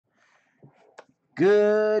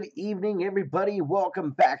Good evening, everybody.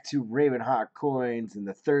 Welcome back to RavenHawk Coins and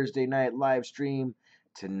the Thursday night live stream.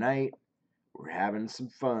 Tonight, we're having some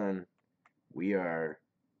fun. We are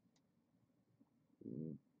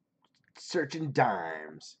searching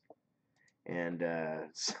dimes. And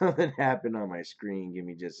something happened on my screen. Give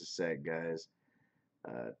me just a sec, guys.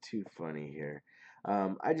 Too funny here.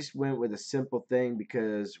 I just went with a simple thing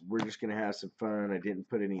because we're just going to have some fun. I didn't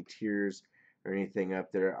put any tiers or anything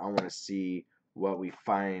up there. I want to see what we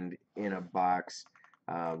find in a box.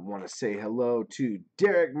 Want to say hello to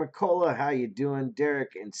Derek McCullough. How you doing,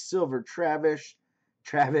 Derek? And Silver Travis.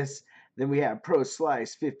 Then we have Pro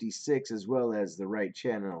Slice 56 as well as the right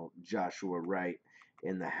channel Joshua Wright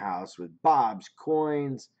in the house with Bob's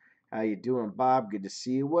Coins. How you doing, Bob? Good to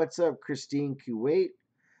see you. What's up, Christine Kuwait?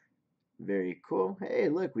 Very cool. Hey,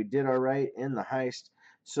 look, we did all right in the heist.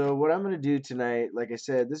 So what I'm going to do tonight, like I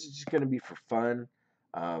said, this is just going to be for fun.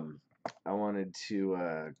 I wanted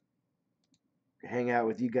to hang out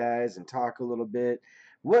with you guys and talk a little bit.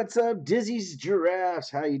 What's up, Dizzy's Giraffes?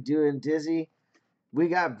 How you doing, Dizzy? We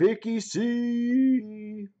got Vicky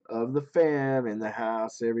C of the fam in the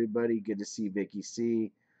house. Everybody, good to see Vicky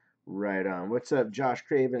C. Right on. What's up, Josh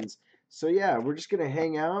Cravens? So yeah, we're just gonna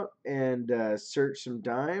hang out and search some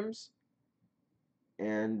dimes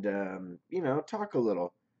and talk a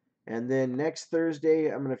little. And then next Thursday,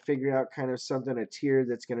 I'm gonna figure out kind of something a tier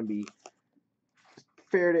that's gonna be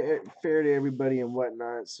fair to everybody and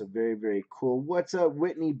whatnot. So very cool. What's up,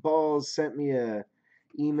 Whitney Balls sent me a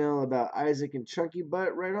email about Isaac and Chunky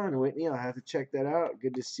Butt. Right on, Whitney. I'll have to check that out.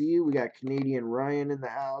 Good to see you. We got Canadian Ryan in the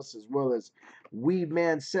house as well as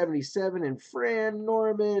Weedman77 and Fran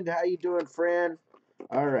Normand. How you doing, Fran?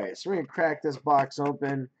 All right, so we're gonna crack this box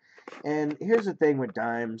open. And here's the thing with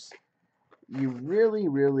dimes. You really,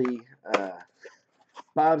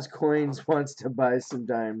 Bob's Coins wants to buy some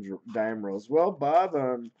dime rolls. Well, Bob,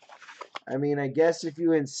 I mean, I guess if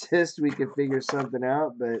you insist, we could figure something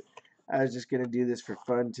out. But I was just gonna do this for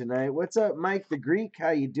fun tonight. What's up, Mike the Greek? How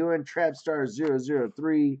you doing?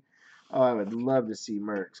 Trapstar003. Oh, I would love to see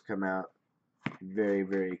Mercs come out.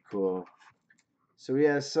 Very cool. So we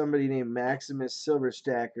have somebody named Maximus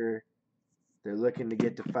Silverstacker. They're looking to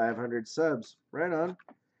get to 500 subs. Right on.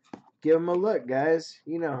 Give them a look, guys.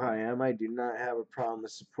 You know how I am. I do not have a problem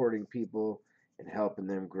with supporting people and helping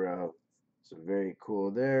them grow. So very cool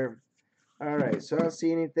there. All right, so I don't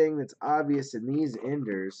see anything that's obvious in these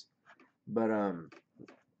enders, but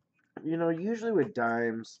usually with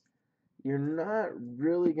dimes, you're not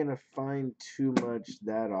really gonna find too much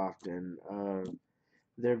that often.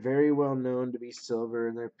 They're very well known to be silver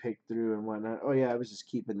and they're picked through and whatnot. Oh yeah, I was just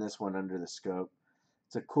keeping this one under the scope.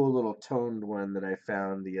 It's a cool little toned one that I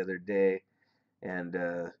found the other day, and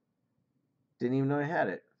didn't even know I had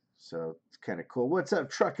it. So it's kind of cool. What's up,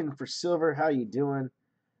 Trucking for Silver? How you doing?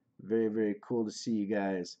 Very cool to see you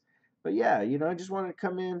guys. But yeah, I just wanted to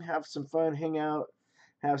come in, have some fun, hang out,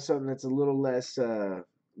 have something that's a little less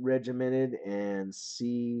regimented, and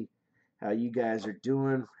see how you guys are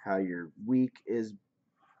doing, how your week is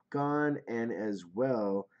gone, and as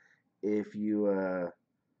well if you are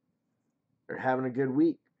having a good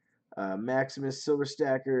week. Maximus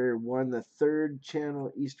Silverstacker won the third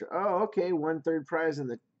channel Easter. Oh, okay, won third prize in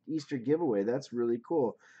the Easter giveaway. That's really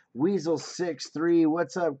cool. Weasel63,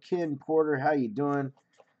 what's up, Ken Porter? How you doing?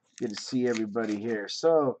 Good to see everybody here.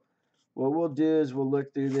 So, what we'll do is we'll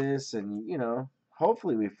look through this, and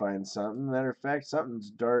hopefully we find something. Matter of fact,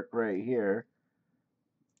 something's dark right here.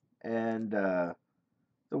 And the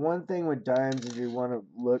one thing with dimes is you want to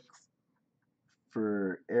look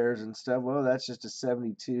for errors and stuff. Well, that's just a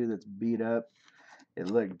 72 that's beat up.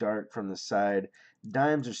 It looked dark from the side.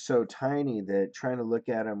 Dimes are so tiny that trying to look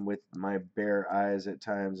at them with my bare eyes at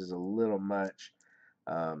times is a little much.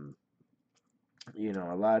 Um,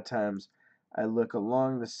 a lot of times I look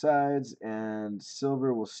along the sides and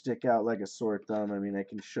silver will stick out like a sore thumb. I mean, I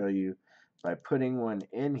can show you by putting one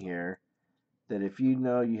in here that if you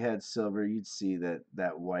know you had silver, you'd see that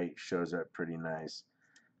that white shows up pretty nice.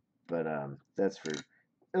 But that's for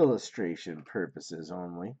illustration purposes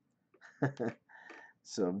only.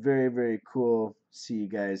 So very cool. See you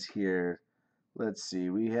guys here. Let's see.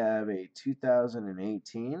 We have a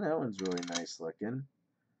 2018. That one's really nice looking.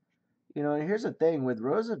 And here's the thing with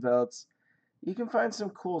Roosevelt's, you can find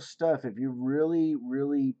some cool stuff if you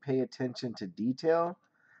really pay attention to detail.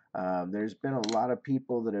 There's been a lot of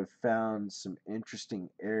people that have found some interesting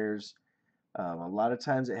errors. A lot of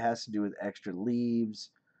times it has to do with extra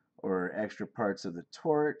leaves or extra parts of the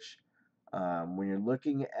torch. When you're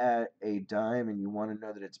looking at a dime and you want to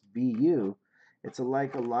know that it's BU, it's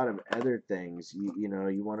like a lot of other things.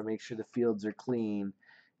 You want to make sure the fields are clean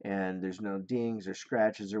and there's no dings or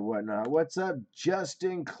scratches or whatnot. What's up,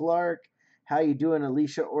 Justin Clark? How you doing?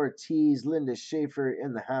 Alicia Ortiz, Linda Schaefer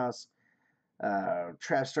in the house.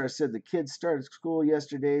 Trapstar said the kids started school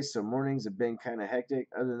yesterday, so mornings have been kind of hectic.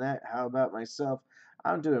 Other than that, how about myself?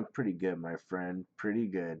 I'm doing pretty good, my friend. Pretty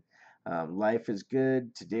good. Life is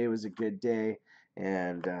good. Today was a good day,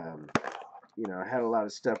 and I had a lot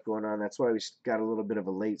of stuff going on. That's why we got a little bit of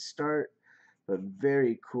a late start, but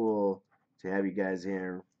very cool to have you guys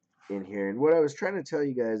here in here. And what I was trying to tell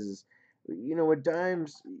you guys is, with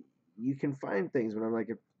dimes, you can find things, but I'm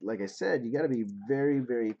like I said, you got to be very,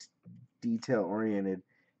 very detail oriented.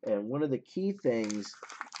 And one of the key things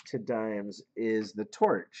to dimes is the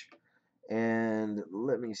torch. And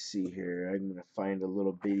let me see here. I'm going to find a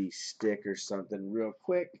little bitty stick or something real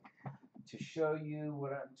quick to show you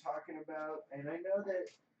what I'm talking about. And I know that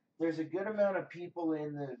there's a good amount of people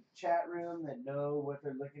in the chat room that know what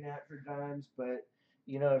they're looking at for dimes, but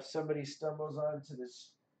if somebody stumbles onto the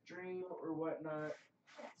stream or whatnot,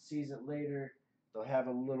 sees it later, they'll have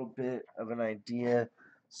a little bit of an idea.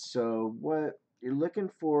 So what you're looking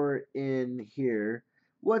for in here.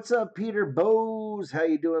 What's up, Peter Bose? How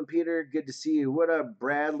you doing, Peter? Good to see you. What up,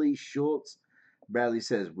 Bradley Schultz? Bradley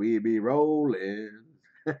says, we be rolling.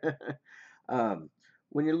 um,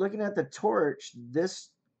 when you're looking at the torch, this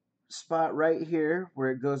spot right here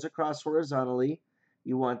where it goes across horizontally,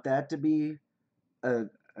 you want that to be a,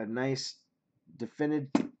 a nice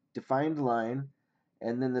defined line.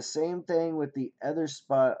 And then the same thing with the other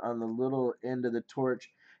spot on the little end of the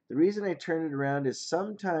torch. The reason I turn it around is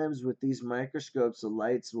sometimes with these microscopes, the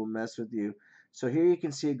lights will mess with you. So here you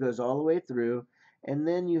can see it goes all the way through. And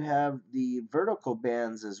then you have the vertical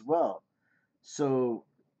bands as well. So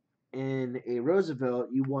in a Roosevelt,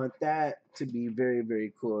 you want that to be very,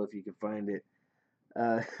 very cool if you can find it.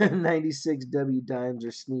 96W dimes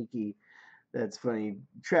are sneaky. That's funny.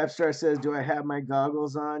 Trapstar says, do I have my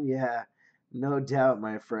goggles on? Yeah, no doubt,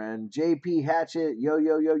 my friend. JP Hatchet, yo,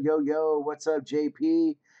 yo, yo, yo, yo. What's up,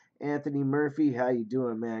 JP? Anthony Murphy, how you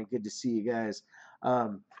doing, man? Good to see you guys.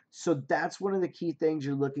 So that's one of the key things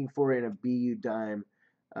you're looking for in a BU dime.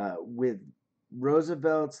 With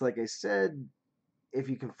Roosevelt's, like I said, if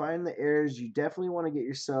you can find the errors, you definitely want to get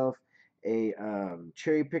yourself a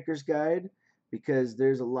cherry picker's guide, because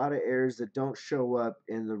there's a lot of errors that don't show up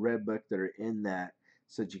in the red book that are in that,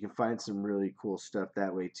 so that you can find some really cool stuff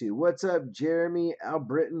that way too. What's up, Jeremy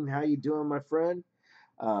Albritton? How you doing, my friend?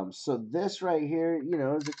 So this right here,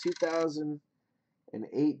 is a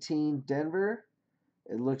 2018 Denver.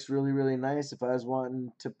 It looks really, really nice. If I was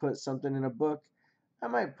wanting to put something in a book, I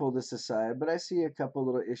might pull this aside, but I see a couple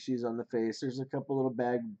little issues on the face. There's a couple little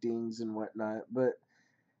bag dings and whatnot, but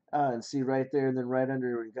and see right there, and then right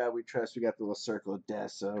under "In God We Trust," we got the little circle of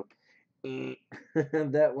death. So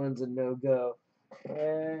that one's a no go.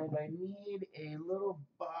 And I need a little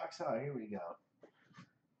box. Oh, here we go.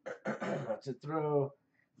 To throw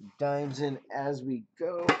dimes in as we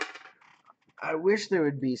go. I wish there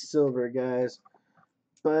would be silver, guys,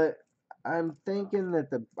 but I'm thinking that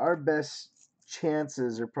our best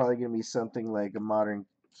chances are probably going to be something like a modern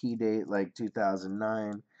key date, like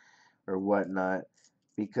 2009 or whatnot,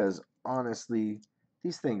 because honestly,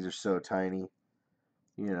 these things are so tiny,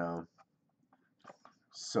 you know.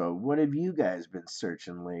 So, what have you guys been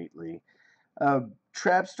searching lately?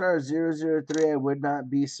 Trapstar003, I would not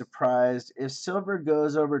be surprised. If silver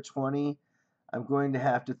goes over 20, I'm going to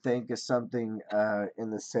have to think of something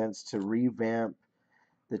in the sense to revamp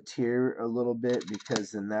the tier a little bit,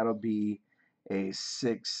 because then that'll be a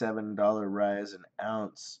 $6-7 rise an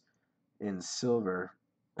ounce in silver,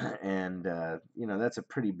 and that's a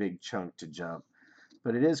pretty big chunk to jump.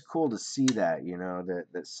 But it is cool to see that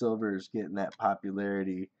that silver is getting that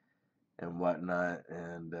popularity and whatnot.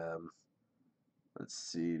 And let's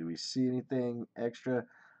see, do we see anything extra?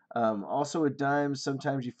 Also with dimes,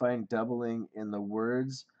 sometimes you find doubling in the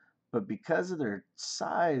words, but because of their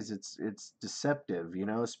size, it's deceptive,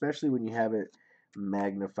 especially when you have it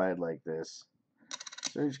magnified like this.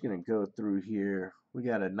 So we're just gonna go through here. We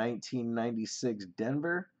got a 1996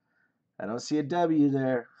 Denver. I don't see a W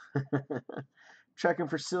there. Checking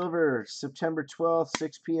for silver, September 12th,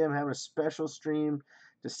 6 p.m. Having a special stream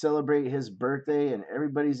to celebrate his birthday, and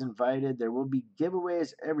everybody's invited. There will be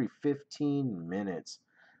giveaways every 15 minutes.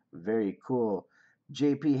 Very cool.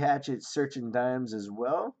 JP Hatchet searching dimes as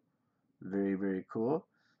well. Very, very cool.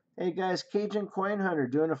 Hey guys, Cajun Coin Hunter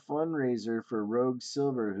doing a fundraiser for Rogue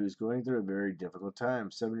Silver, who's going through a very difficult time.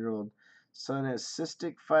 7-year-old son has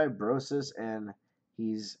cystic fibrosis, and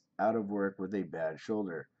he's out of work with a bad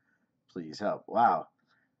shoulder. Please help. Wow.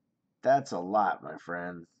 That's a lot, my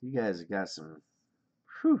friend. You guys have got some,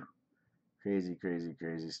 whew, Crazy, crazy,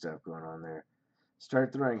 crazy stuff going on there.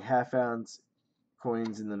 Start throwing half-ounce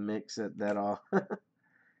coins in the mix at that all.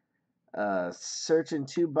 Searching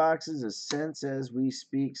 2 boxes of cents as we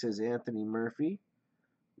speak, says Anthony Murphy.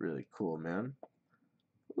 Really cool, man.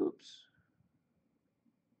 Oops.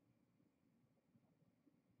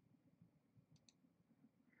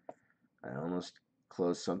 I almost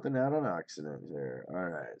closed something out on accident there. All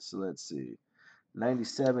right, so let's see.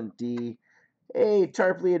 97D. Hey,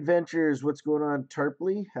 Tarpley Adventures. What's going on,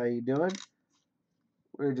 Tarpley? How you doing?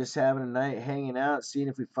 We're just having a night hanging out, seeing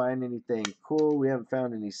if we find anything cool. We haven't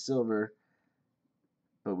found any silver,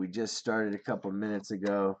 but we just started a couple minutes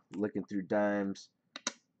ago looking through dimes.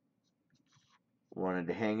 Wanted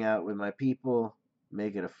to hang out with my people,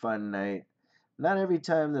 make it a fun night. Not every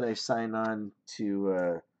time that I sign on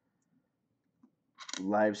to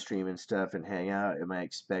live stream and stuff and hang out am I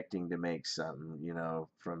expecting to make something,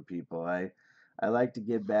 from people. I like to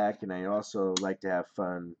give back, and I also like to have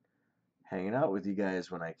fun hanging out with you guys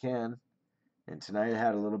when I can. And tonight I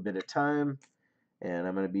had a little bit of time, and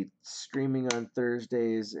I'm going to be streaming on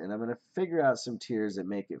Thursdays, and I'm going to figure out some tiers that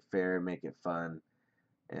make it fair, make it fun,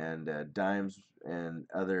 and dimes and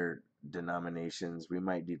other denominations. We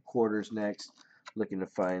might do quarters next. Looking to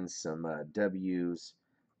find some W's.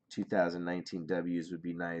 2019 W's would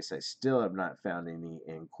be nice. I still have not found any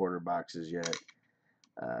in quarter boxes yet.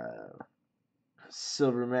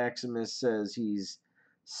 Silver Maximus says he's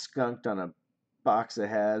skunked on a box of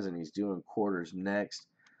halves and he's doing quarters next.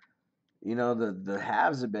 The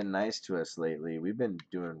halves have been nice to us lately. We've been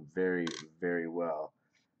doing very, very well.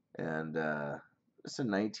 And it's a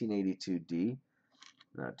 1982D.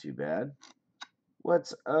 Not too bad.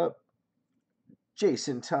 What's up,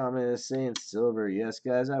 Jason Thomas saying silver? Yes,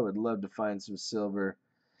 guys, I would love to find some silver.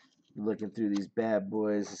 Looking through these bad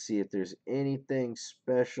boys to see if there's anything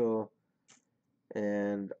special.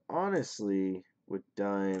 And honestly, with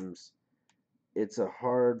dimes, it's a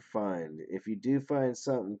hard find. If you do find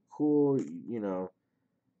something cool,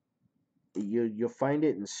 you'll find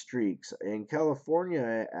it in streaks. In California,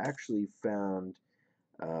 I actually found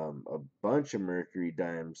a bunch of mercury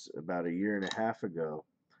dimes about a year and a half ago.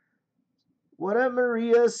 What up,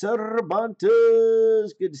 Maria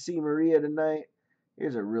Cervantes? Good to see Maria tonight.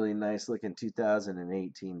 Here's a really nice looking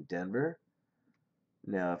 2018 Denver.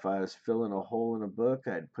 Now, if I was filling a hole in a book,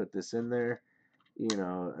 I'd put this in there.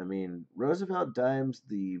 Roosevelt dimes,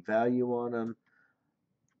 the value on them,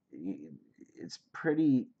 it's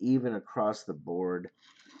pretty even across the board.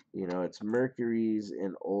 It's Mercury's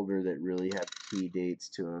and older that really have key dates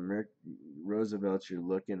to them. Roosevelt's, you're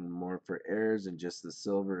looking more for errors and just the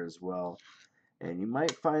silver as well. And you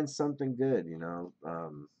might find something good,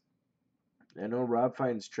 I know Rob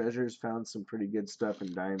Finds Treasures found some pretty good stuff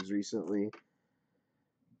in dimes recently.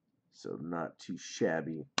 So not too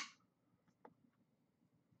shabby.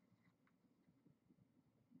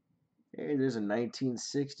 Hey, there's a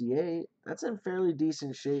 1968. That's in fairly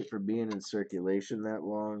decent shape for being in circulation that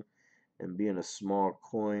long and being a small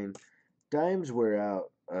coin. Dimes wear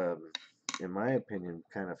out, in my opinion,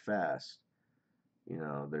 kind of fast.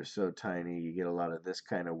 They're so tiny. You get a lot of this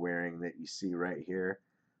kind of wearing that you see right here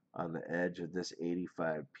on the edge of this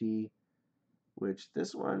 85p, which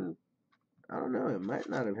this one, I don't know, it might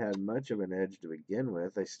not have had much of an edge to begin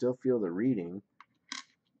with. I still feel the reading,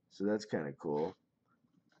 so that's kind of cool.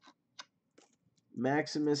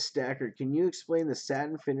 Maximus Stacker, can you explain the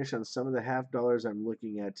satin finish on some of the half dollars I'm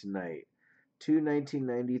looking at tonight?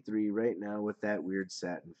 1993 right now with that weird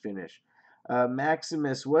satin finish.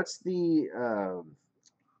 Maximus, what's the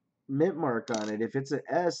mint mark on it? If it's an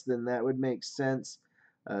S, then that would make sense.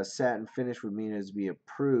 Satin finish would mean it'd be a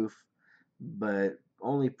proof, but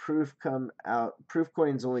only proof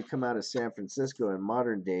coins only come out of San Francisco in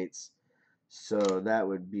modern dates. So that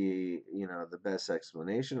would be, the best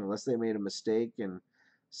explanation, unless they made a mistake and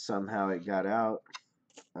somehow it got out.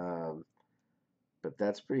 But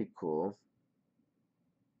that's pretty cool.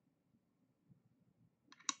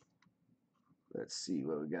 Let's see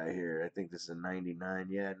what we got here. I think this is a 99.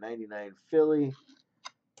 Yeah, 99 Philly.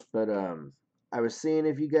 But I was saying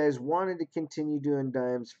if you guys wanted to continue doing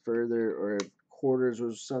dimes further, or if quarters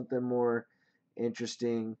was something more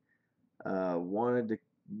interesting, wanted to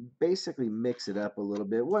basically mix it up a little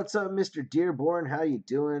bit. What's up, Mr. Dearborn? How you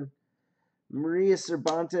doing? Maria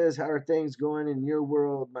Cervantes, how are things going in your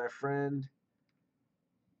world, my friend?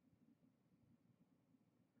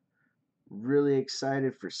 Really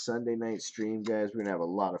excited for Sunday night stream, guys. We're going to have a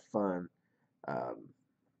lot of fun. I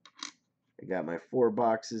got my 4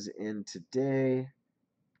 boxes in today,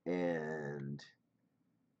 and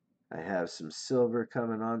I have some silver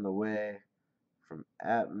coming on the way from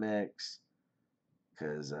AppMex,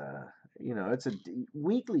 because You know, it's a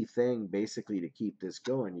weekly thing basically to keep this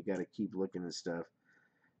going. You got to keep looking at stuff.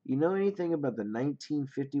 You know anything about the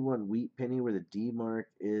 1951 wheat penny where the D mark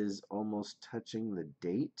is almost touching the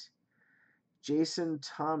date? Jason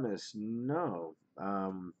Thomas, no.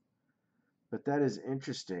 But that is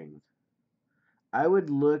interesting. I would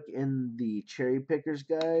look in the cherry picker's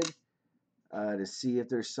guide to see if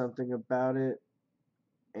there's something about it.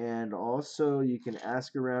 And also, you can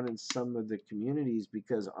ask around in some of the communities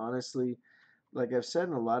because honestly, like I've said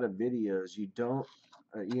in a lot of videos, you don't,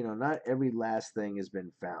 not every last thing has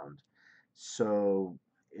been found. So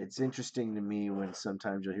it's interesting to me when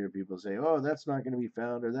sometimes you'll hear people say, oh, that's not going to be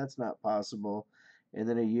found or that's not possible. And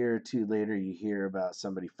then a year or two later, you hear about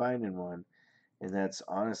somebody finding one. And that's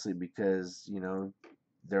honestly because,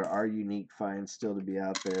 there are unique finds still to be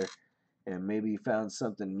out there. And maybe you found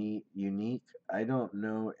something neat, unique. I don't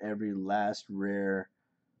know every last rare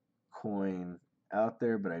coin out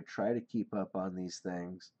there, but I try to keep up on these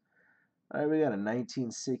things. All right, we got a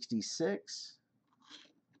 1966.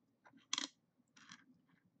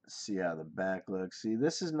 Let's see how the back looks. See,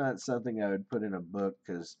 this is not something I would put in a book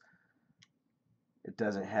because it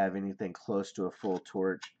doesn't have anything close to a full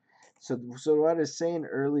torch. So what I was saying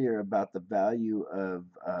earlier about the value of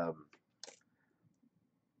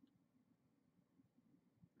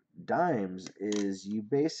dimes is you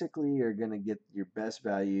basically are going to get your best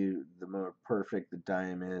value the more perfect the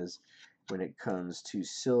dime is when it comes to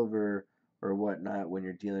silver or whatnot when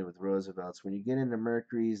you're dealing with Roosevelts. When you get into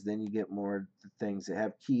Mercury's, then you get more things that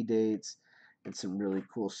have key dates and some really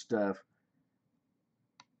cool stuff.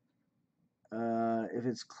 If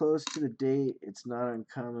it's close to the date, it's not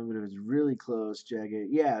uncommon, but if it's really close, jagged,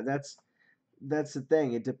 yeah, that's the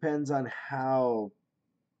thing. It depends on how,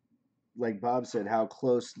 like Bob said, how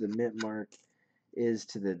close the mint mark is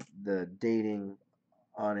to the dating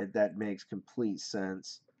on it. That makes complete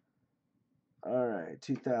sense. All right,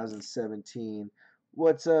 2017.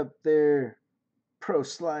 What's up there, Pro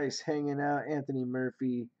Slice hanging out, Anthony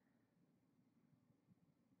Murphy?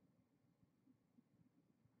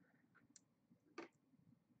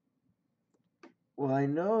 Well, I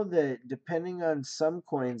know that depending on some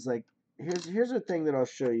coins, like here's a thing that I'll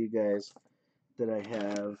show you guys that I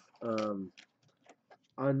have.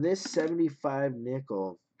 On this 75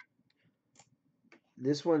 nickel,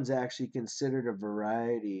 this one's actually considered a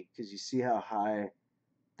variety because you see how high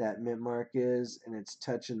that mint mark is, and it's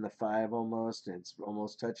touching the 5 almost, and it's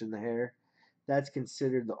almost touching the hair. That's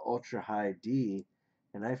considered the ultra high D,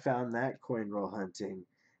 and I found that coin roll hunting.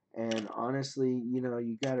 And honestly,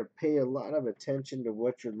 you got to pay a lot of attention to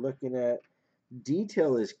what you're looking at.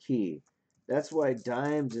 Detail is key. That's why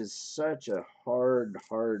dimes is such a hard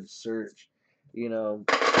search. You know,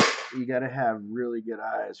 you got to have really good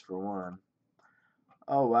eyes for one.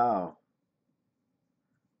 Oh, wow.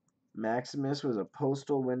 Maximus was a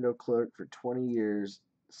postal window clerk for 20 years.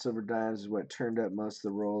 Silver dimes is what turned up most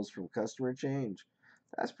of the rolls from customer change.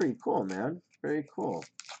 That's pretty cool, man. Very cool.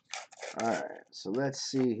 Alright, so let's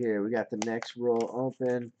see here. We got the next roll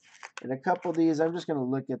open. And a couple of these, I'm just going to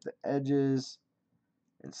look at the edges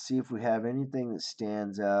and see if we have anything that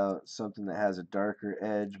stands out. Something that has a darker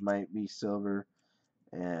edge might be silver.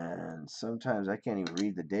 And sometimes I can't even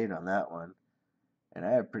read the date on that one. And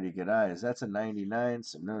I have pretty good eyes. That's a 99,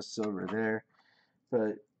 so no silver there.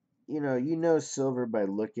 But you know silver by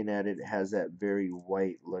looking at it. It has that very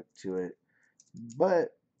white look to it. But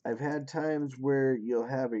I've had times where you'll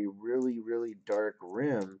have a really dark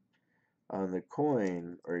rim on the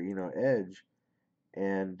coin or edge,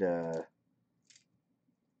 and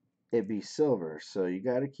it be silver. So you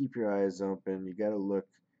got to keep your eyes open. You got to look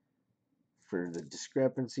for the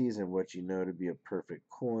discrepancies and what you know to be a perfect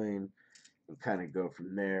coin, and kind of go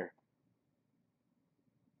from there.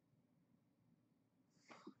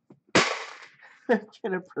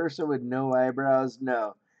 Can a person with no eyebrows?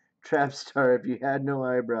 No. Trapstar, if you had no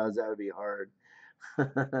eyebrows, that would be hard.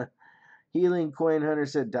 Healing Coin Hunter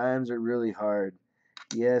said dimes are really hard.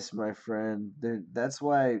 Yes, my friend. That's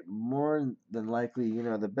why more than likely,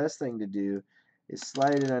 the best thing to do is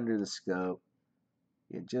slide it under the scope.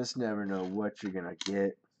 You just never know what you're going to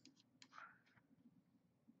get.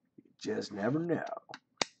 You just never know.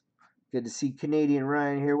 Good to see Canadian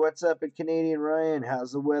Ryan here. What's up at Canadian Ryan?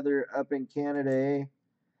 How's the weather up in Canada, eh?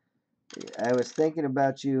 I was thinking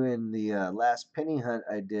about you in the last penny hunt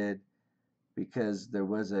I did because there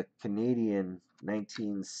was a Canadian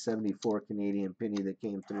 1974 Canadian penny that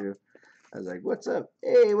came through. I was like, "What's up?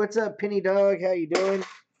 Hey, what's up, Penny Dog? How you doing?"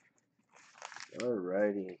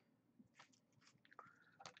 Alrighty.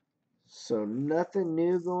 So nothing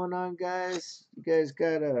new going on, guys. You guys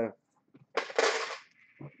got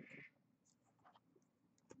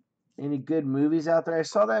Any good movies out there? I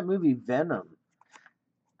saw that movie Venom.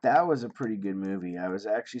 That was a pretty good movie. I was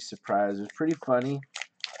actually surprised. It was pretty funny,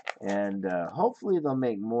 and hopefully they'll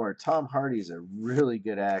make more. Tom Hardy's a really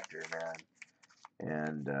good actor, man.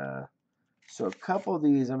 And so a couple of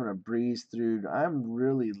these I'm going to breeze through. I'm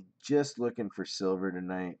really just looking for silver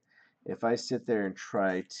tonight. If I sit there and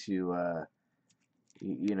try to,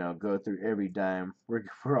 go through every dime, we're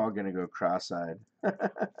all going to go cross-eyed.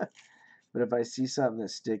 But if I see something that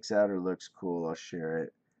sticks out or looks cool, I'll share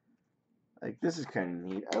it. Like, this is kind of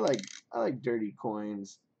neat. I like dirty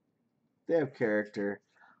coins. They have character.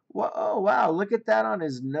 Well, oh wow, look at that on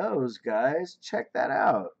his nose, guys. Check that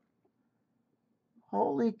out.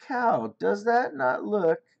 Holy cow, does that not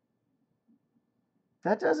look?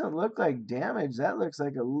 That doesn't look like damage. That looks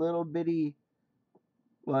like a little bitty.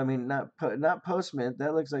 Well, I mean, not post mint.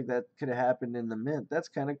 That looks like that could have happened in the mint. That's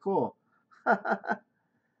kind of cool.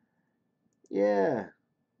 Yeah.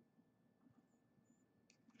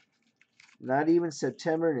 Not even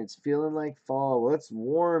September, and it's feeling like fall. Well, it's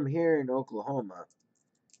warm here in Oklahoma.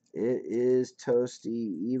 It is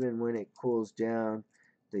toasty, even when it cools down.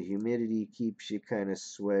 The humidity keeps you kind of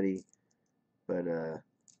sweaty, but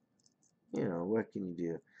what can you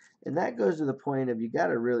do? And that goes to the point of you got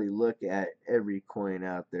to really look at every coin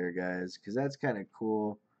out there, guys, because that's kind of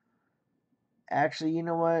cool. Actually, you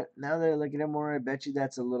know what? Now that I look at it more, I bet you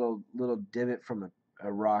that's a little divot from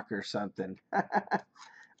a rock or something.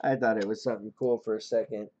 I thought it was something cool for a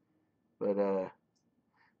second, but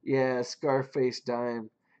yeah, Scarface dime.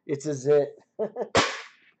 It's a zit.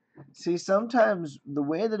 See, sometimes the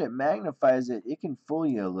way that it magnifies it, it can fool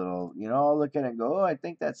you a little. I'll look at it and go, oh, I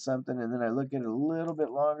think that's something. And then I look at it a little bit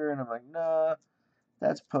longer and I'm like, nah,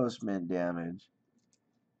 that's post-mint damage.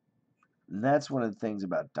 And that's one of the things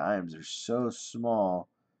about dimes. They're so small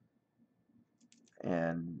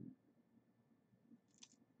and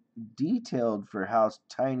detailed for how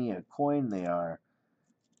tiny a coin they are,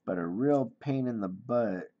 but a real pain in the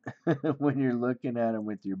butt when you're looking at them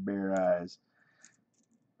with your bare eyes.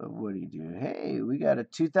 But what do you do? Hey, we got a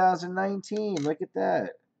 2019. Look at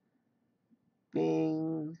that.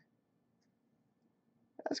 Bing.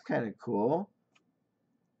 That's kind of cool.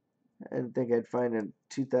 I didn't think I'd find a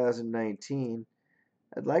 2019.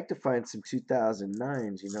 I'd like to find some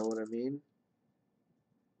 2009s, you know what I mean?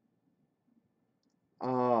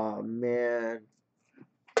 Oh, man.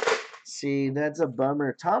 See, that's a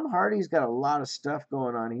bummer. Tom Hardy's got a lot of stuff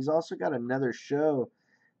going on. He's also got another show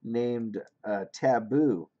named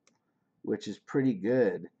Taboo, which is pretty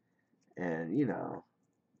good. And,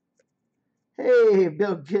 hey,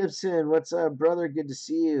 Bill Gibson, what's up, brother? Good to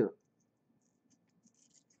see you.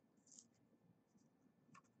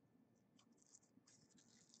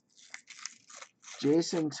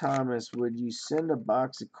 Jason Thomas, would you send a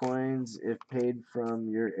box of coins if paid from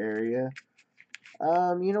your area?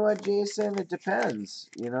 You know what, Jason? It depends.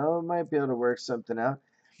 It might be able to work something out.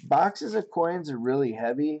 Boxes of coins are really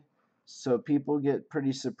heavy, so people get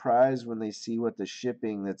pretty surprised when they see what the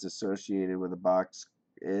shipping that's associated with a box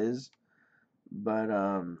is. But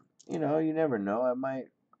you never know. I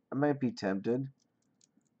might be tempted.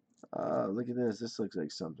 Look at this. This looks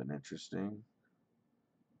like something interesting.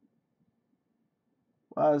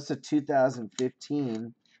 Wow, it's a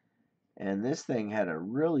 2015, and this thing had a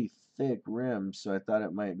really thick rim, so I thought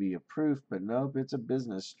it might be a proof, but nope, it's a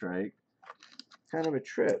business strike. Kind of a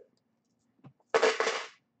trip.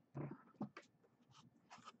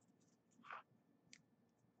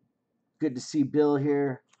 Good to see Bill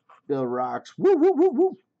here. Bill rocks. Woo, woo, woo,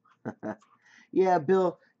 woo. Yeah,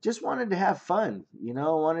 Bill, just wanted to have fun.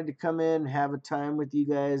 Wanted to come in, have a time with you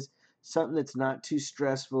guys. Something that's not too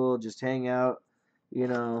stressful. Just hang out. You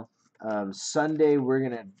know, Sunday we're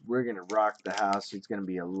gonna rock the house. It's gonna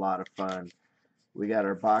be a lot of fun. We got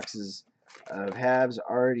our boxes of halves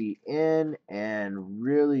already in, and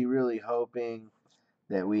really, really hoping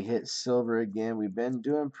that we hit silver again. We've been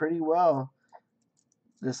doing pretty well.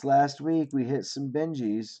 This last week we hit some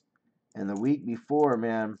Benjis, and the week before,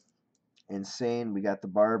 man, insane. We got the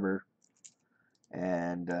barber,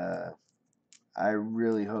 and I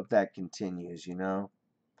really hope that continues.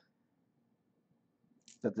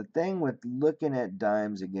 But the thing with looking at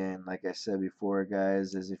dimes again, like I said before,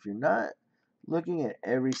 guys, is if you're not looking at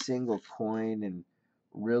every single coin and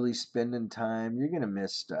really spending time, you're gonna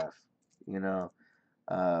miss stuff. You know,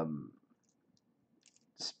 um,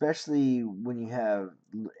 especially when you have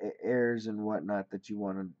errors and whatnot that you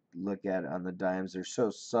want to look at on the dimes. They're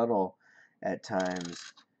so subtle at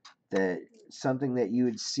times that something that you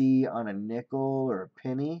would see on a nickel or a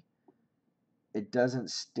penny, it doesn't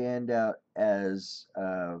stand out as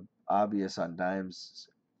obvious on dimes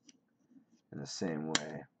in the same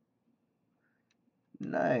way.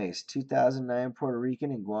 Nice. 2009 Puerto Rican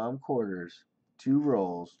and Guam quarters. 2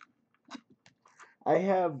 rolls. I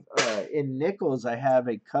have, in nickels, I have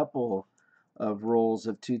a couple of rolls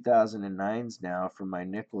of 2009s now from my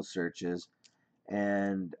nickel searches.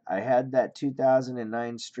 And I had that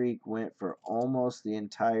 2009 streak went for almost the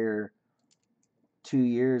entire 2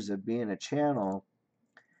 years of being a channel.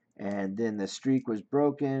 And then the streak was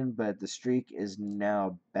broken, but the streak is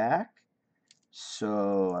now back.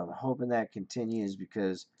 So I'm hoping that continues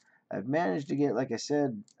because I've managed to get, like I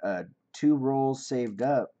said, 2 rolls saved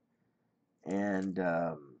up, and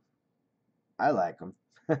I like them.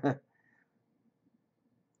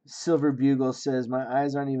 Silver Bugle says, my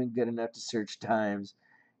eyes aren't even good enough to search times.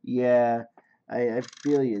 Yeah, I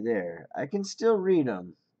feel you there. I can still read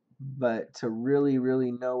them, but to really,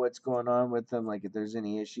 really know what's going on with them, like if there's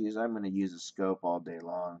any issues, I'm going to use a scope all day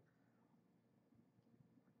long.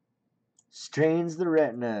 Strains the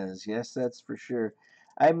retinas. Yes, that's for sure.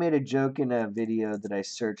 I made a joke in a video that I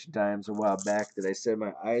searched dimes a while back that I said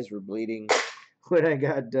my eyes were bleeding when I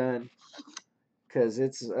got done, because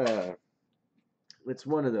it's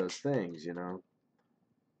one of those things, you know.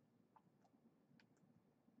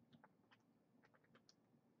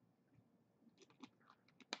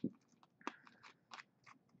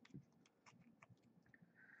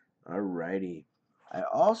 Alrighty. I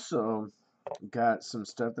also got some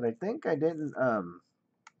stuff that I think I didn't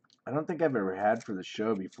I don't think I've ever had for the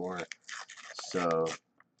show before. So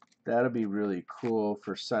that'll be really cool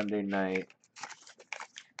for Sunday night.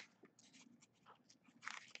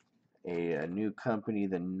 A new company,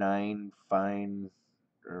 the Nine Fine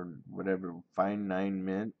or whatever, Fine Nine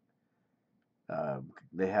Mint.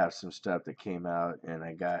 They have some stuff that came out, and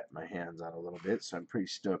I got my hands on a little bit, so I'm pretty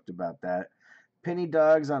stoked about that. Penny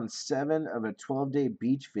Dogs on 7 of a 12-day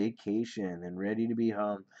beach vacation and ready to be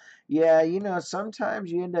home. Yeah, you know,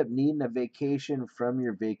 sometimes you end up needing a vacation from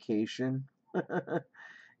your vacation.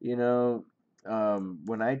 You know,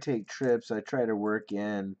 when I take trips, I try to work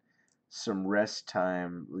in some rest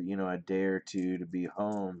time, you know, a day or two to be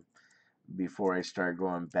home before I start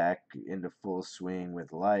going back into full swing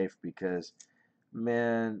with life because,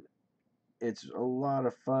 man, it's a lot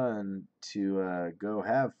of fun to go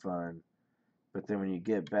have fun. But then when you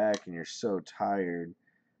get back and you're so tired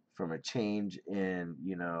from a change in,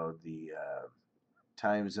 you know, the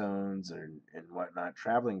time zones and whatnot,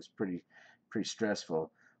 traveling's pretty stressful.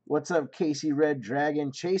 What's up, Casey Red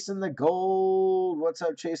Dragon? Chasing the gold. What's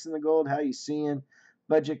up, Chasing the Gold? How you seeing?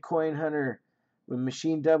 Budget Coin Hunter. When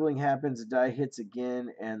machine doubling happens, the die hits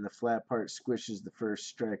again and the flat part squishes the first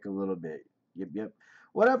strike a little bit. Yep.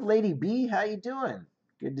 What up, Lady B? How you doing?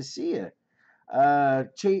 Good to see you.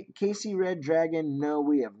 Casey Red Dragon, no,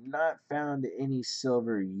 we have not found any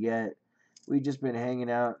silver yet. We've just been hanging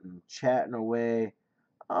out and chatting away.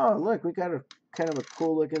 Oh, look, we got a kind of a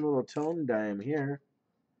cool looking little tone dime here.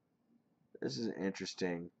 This is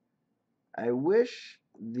interesting. I wish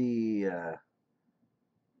the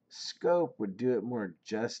scope would do it more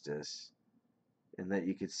justice and that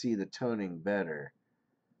you could see the toning better.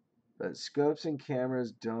 But scopes and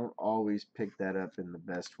cameras don't always pick that up in the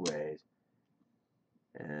best way.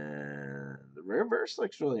 And the reverse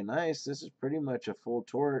looks really nice. This is pretty much a full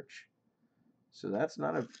torch. So that's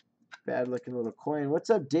not a bad looking little coin. What's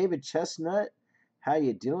up, David Chestnut? How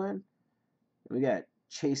you doing? We got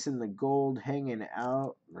Chasing the Gold hanging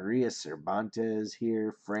out. Maria Cervantes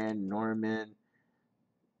here. Fran Norman.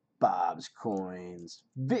 Bob's Coins.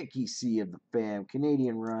 Vicky C of the fam.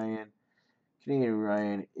 Canadian Ryan. Canadian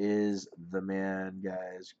Ryan is the man,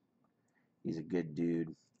 guys. He's a good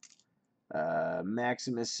dude.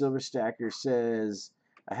 Maximus Silverstacker says,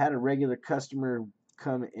 I had a regular customer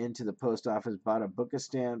come into the post office, bought a book of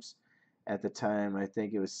stamps at the time. I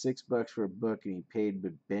think it was $6 for a book, and he paid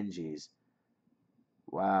with Benjis.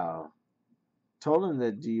 Wow. Told him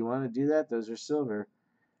that, do you want to do that? Those are silver.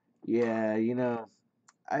 Yeah, you know,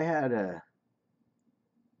 I had a.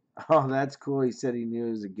 Oh, that's cool. He said he knew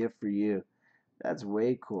it was a gift for you. That's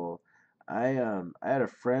way cool. I had a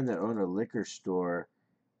friend that owned a liquor store,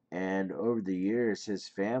 and over the years, his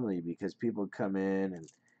family, because people come in and,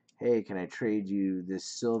 hey, can I trade you this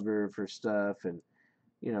silver for stuff? And,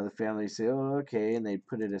 you know, the family say, oh, okay, and they'd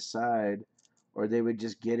put it aside, or they would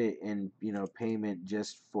just get it in, you know, payment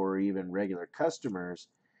just for even regular customers.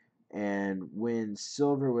 And when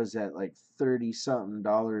silver was at like 30 something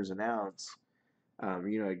dollars an ounce,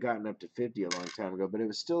 you know, it had gotten up to 50 a long time ago, but it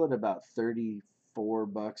was still at about $34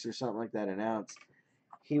 or something like that an ounce.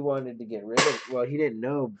 He wanted to get rid of it. Well, he didn't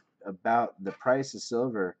know about the price of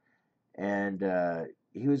silver, and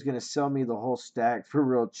he was going to sell me the whole stack for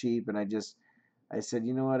real cheap, and I said,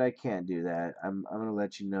 you know what, I can't do that. I'm gonna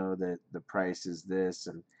let you know that the price is this,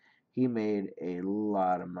 and he made a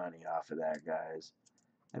lot of money off of that, guys.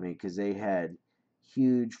 I mean, because they had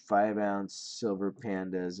huge 5 ounce silver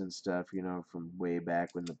pandas and stuff, you know, from way back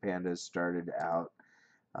when the pandas started out,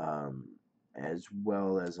 um, as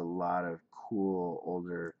well as a lot of cool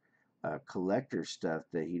older collector stuff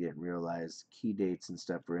that he didn't realize key dates and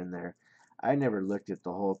stuff were in there. I never looked at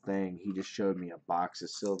the whole thing. He just showed me a box of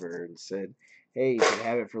silver and said, "Hey, you can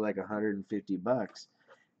have it for like $150."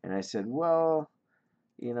 And I said, "Well,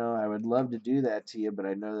 you know, I would love to do that to you, but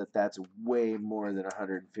I know that that's way more than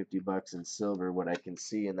 $150 in silver, what I can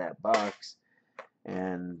see in that box."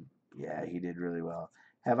 And yeah, he did really well.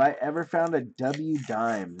 Have I ever found a W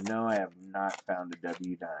dime? No, I have not found a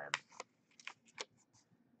W dime.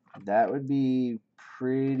 That would be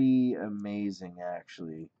pretty amazing,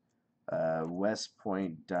 actually. West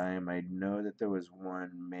Point dime. I know that there was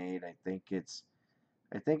one made. I think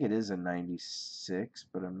it is a 96,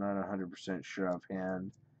 but I'm not 100% sure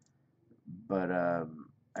offhand. But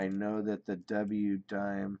I know that the W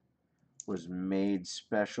dime was made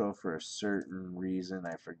special for a certain reason.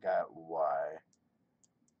 I forgot why,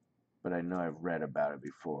 but I know I've read about it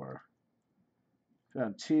before.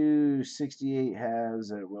 Found two 68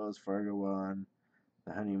 halves at Wells Fargo on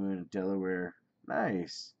the honeymoon in Delaware.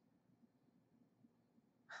 Nice.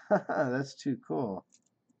 That's too cool.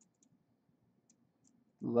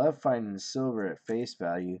 Love finding silver at face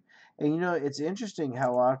value. And you know, it's interesting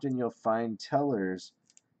how often you'll find tellers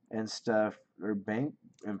and stuff or bank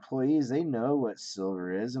employees, they know what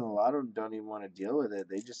silver is, and a lot of them don't even want to deal with it.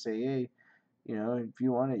 They just say, hey, you know, if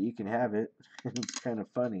you want it, you can have it. It's kind of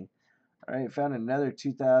funny. All right, found another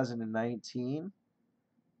 2019.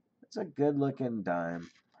 It's a good looking dime.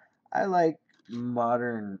 I like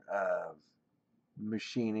modern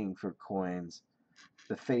machining for coins.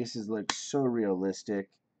 The faces look so realistic.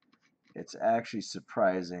 It's actually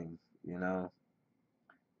surprising, you know.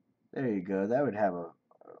 There you go. That would have a.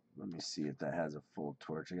 Let me see if that has a full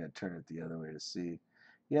torch. I gotta turn it the other way to see.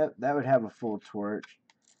 Yep, that would have a full torch.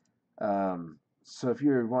 So if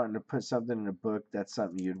you're wanting to put something in a book, that's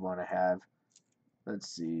something you'd want to have. Let's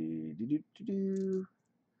see. Do.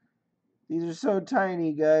 These are so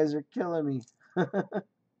tiny, guys. They're killing me.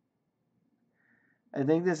 I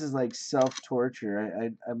think this is like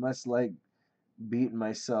self-torture. I must like beating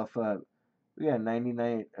myself up. We got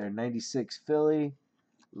 99 or 96 Philly,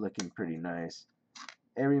 looking pretty nice.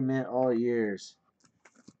 Every mint, all years.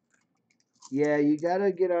 Yeah, you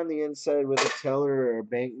gotta get on the inside with a teller or a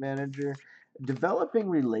bank manager. Developing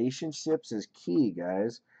relationships is key,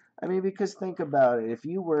 guys. I mean, because think about it. If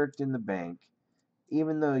you worked in the bank,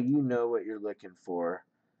 even though you know what you're looking for,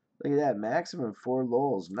 look at that, maximum 4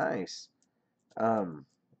 lols, nice. Um,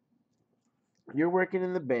 you're working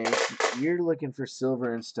in the bank, you're looking for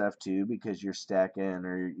silver and stuff too because you're stacking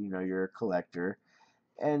or you know you're a collector.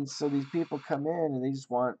 And so these people come in and they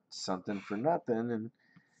just want something for nothing, and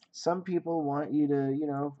some people want you to, you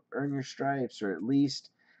know, earn your stripes, or at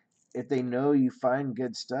least if they know you find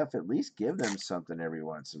good stuff, at least give them something every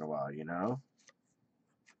once in a while, you know?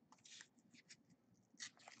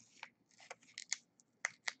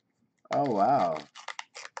 Oh wow.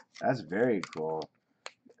 That's very cool.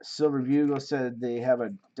 Silver Bugle said they have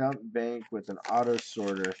a dump bank with an auto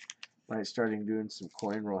sorter. Might starting doing some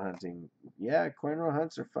coin roll hunting. Yeah, coin roll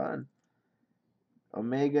hunts are fun.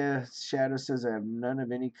 Omega Shadow says I have none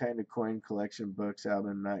of any kind of coin collection books,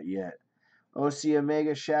 Alvin, not yet. OC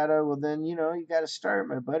Omega Shadow, well then you know you got to start,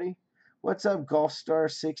 my buddy. What's up, Golf Star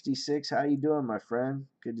 66? How you doing, my friend?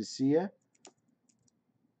 Good to see you.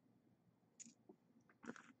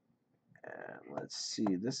 And let's see,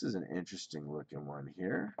 this is an interesting looking one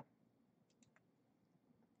here.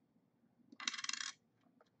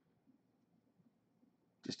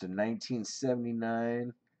 Just a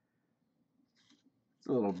 1979. It's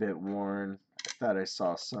a little bit worn. I thought I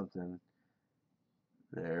saw something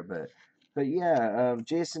there, but yeah,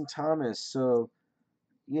 Jason Thomas. So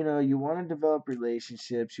you know, you want to develop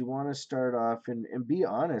relationships. You want to start off and be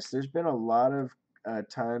honest. There's been a lot of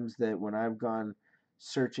times that when I've gone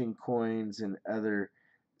searching coins in other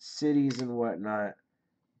cities and whatnot,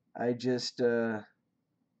 I just tell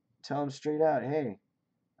them straight out, hey,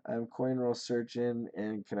 I'm coin roll searching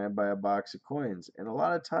and can I buy a box of coins? And a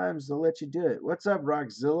lot of times they'll let you do it. What's up,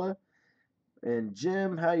 Rockzilla? And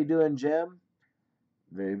Jim, how you doing, Jim?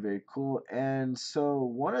 Very, very cool. And so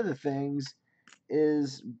one of the things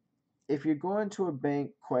is if you're going to a bank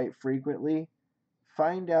quite frequently,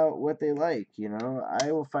 find out what they like. You know,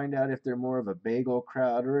 I will find out if they're more of a bagel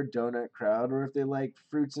crowd or a donut crowd, or if they like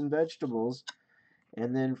fruits and vegetables.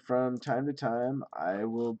 And then from time to time, I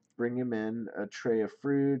will bring him in a tray of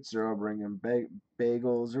fruits, or I'll bring him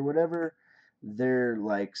bagels or whatever their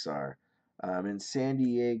likes are. In San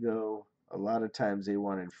Diego, a lot of times they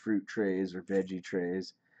wanted fruit trays or veggie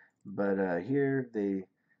trays, but here they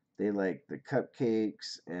like the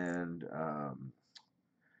cupcakes, and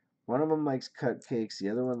one of them likes cupcakes, the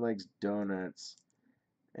other one likes donuts,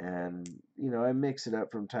 and I mix it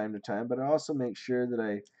up from time to time, but I also make sure that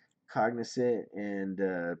I cognizant and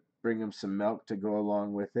bring them some milk to go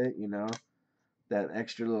along with it. That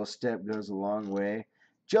extra little step goes a long way.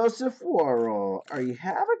 Joseph Worrell, are you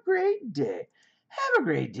have a great day? Have a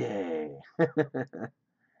great day.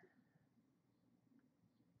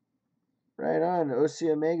 Right on. OC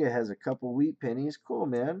Omega has a couple wheat pennies. Cool,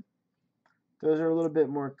 man. Those are a little bit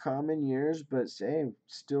more common years, but hey,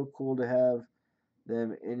 still cool to have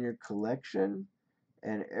them in your collection.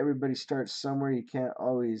 And everybody starts somewhere. You can't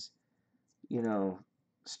always, you know,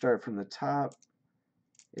 start from the top.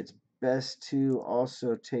 It's best to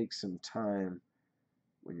also take some time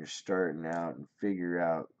when you're starting out and figure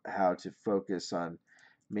out how to focus on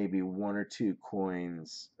maybe one or two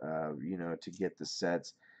coins, to get the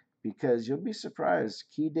sets. Because you'll be surprised.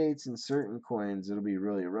 Key dates in certain coins, it'll be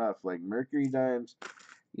really rough. Like Mercury dimes,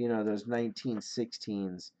 those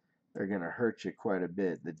 1916s are going to hurt you quite a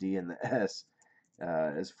bit, the D and the S,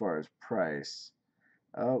 as far as price.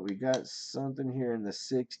 Oh, we got something here in the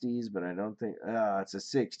 60s, but I don't think. It's a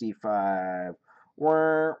 65.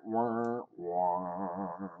 Wah, wah,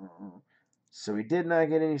 wah. So we did not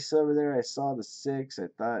get any silver there. I saw the 6. I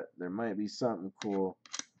thought there might be something cool.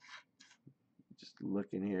 Just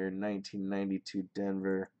looking here, 1992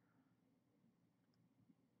 Denver.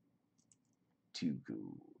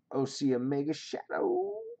 Tugu. OC Omega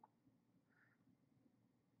Shadow.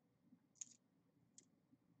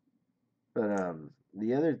 But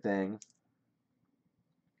the other thing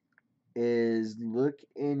is look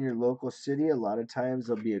in your local city. A lot of times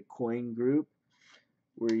there'll be a coin group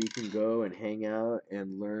where you can go and hang out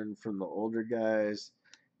and learn from the older guys,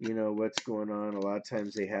 what's going on. A lot of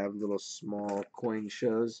times they have little small coin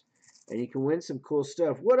shows, and you can win some cool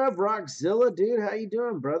stuff. What up, Rockzilla, dude? How you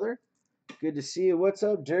doing, brother? Good to see you. What's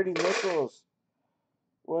up, Dirty Nichols?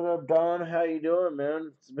 What up, Don? How you doing,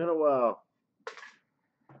 man? It's been a while.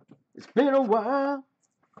 It's been a while.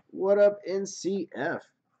 What up, NCF?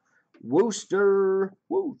 Wooster.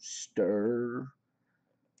 Wooster.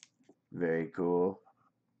 Very cool.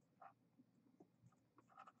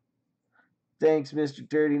 Thanks, Mr.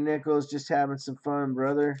 Dirty Nichols. Just having some fun,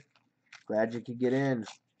 brother. Glad you could get in.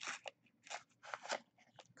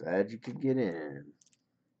 Glad you could get in.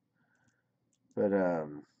 But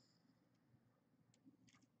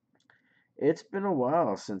it's been a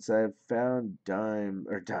while since I've found dimes,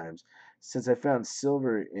 since I found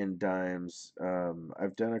silver in dimes.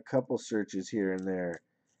 I've done a couple searches here and there,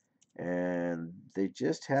 and they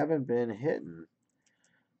just haven't been hitting.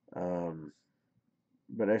 Um,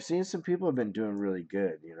 but I've seen some people have been doing really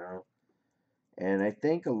good. And I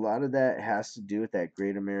think a lot of that has to do with that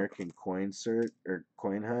Great American Coin Cert or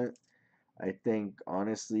Coin Hunt. I think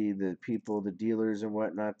honestly, the people, the dealers and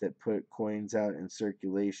whatnot that put coins out in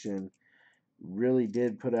circulation really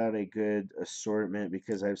did put out a good assortment,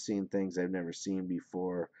 because I've seen things I've never seen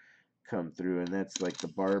before come through, and that's like the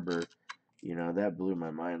barber. That blew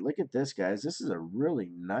my mind. Look at this, guys. This is a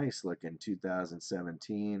really nice looking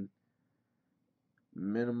 2017.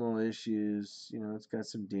 Minimal issues. It's got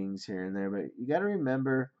some dings here and there, but you got to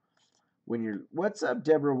remember when you're. What's up,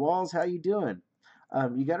 Deborah Walls? How you doing?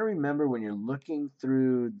 You got to remember when you're looking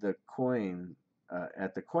through the coin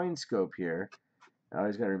at the coin scope here. I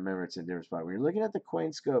always got to remember it's a different spot. When you're looking at the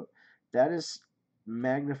coin scope, that is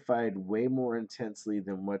magnified way more intensely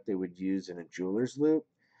than what they would use in a jeweler's loupe.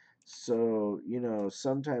 So,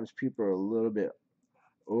 sometimes people are a little bit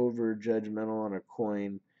over judgmental on a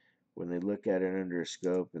coin when they look at it under a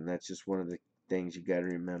scope, and that's just one of the things you got to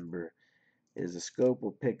remember is the scope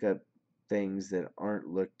will pick up things that aren't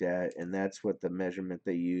looked at, and that's what the measurement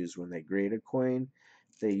they use when they grade a coin.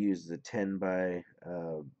 They use the 10 by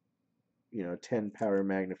 10 power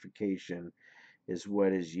magnification is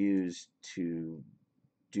what is used to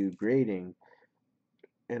do grading.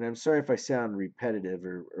 And I'm sorry if I sound repetitive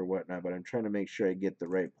or whatnot, but I'm trying to make sure I get the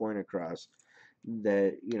right point across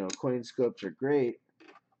that coin scopes are great,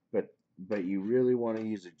 but you really want to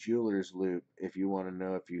use a jeweler's loupe if you want to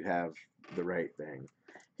know if you have the right thing.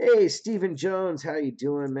 Hey, Stephen Jones, how you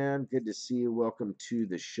doing, man? Good to see you. Welcome to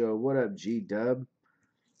the show. What up, G Dub?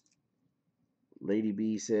 Lady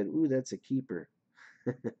B said, "Ooh, that's a keeper."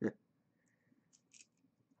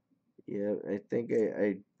 Yeah, I think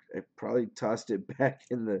I probably tossed it back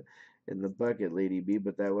in in the bucket, Lady B,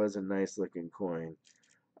 but that was a nice looking coin.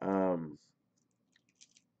 Um,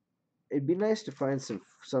 it'd be nice to find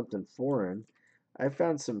something foreign. I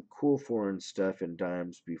found some cool foreign stuff in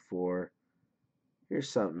dimes before. Here's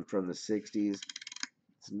something from the 60s.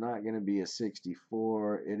 It's not going to be a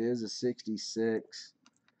 64. It is a 66.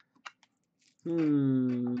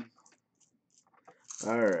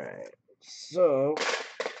 Alright. So,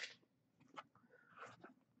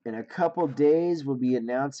 in a couple days, we'll be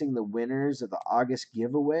announcing the winners of the August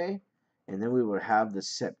giveaway. And then we will have the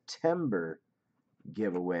September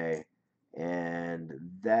giveaway. And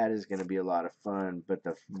that is going to be a lot of fun. But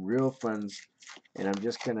the real fun, and I'm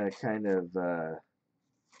just going to kind of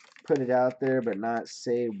put it out there but not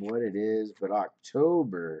say what it is, but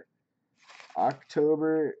October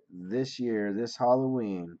this year, this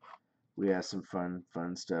Halloween, we have some fun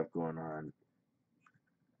stuff going on.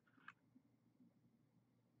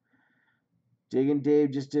 Diggin'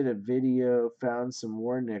 Dave just did a video, found some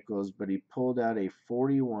more nickels, but he pulled out a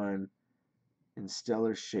 41 in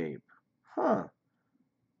stellar shape. Huh.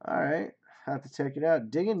 Alright. Have to check it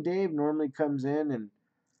out. Diggin' Dave normally comes in and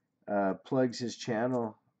plugs his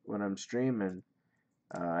channel when I'm streaming.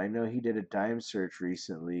 I know he did a dime search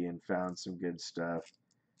recently and found some good stuff.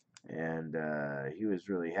 And he was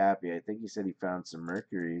really happy. I think he said he found some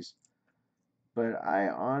mercuries. But I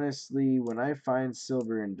honestly, when I find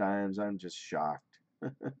silver and dimes, I'm just shocked.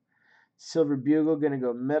 Silver Bugle, gonna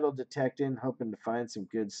go metal detecting, hoping to find some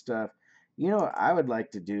good stuff. You know what I would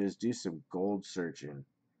like to do is do some gold searching.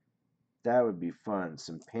 That would be fun.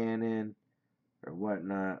 Some panning or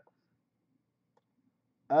whatnot.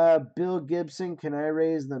 Bill Gibson, can I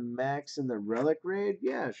raise the max in the relic raid?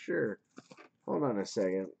 Yeah, sure. Hold on a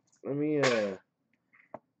second. Let me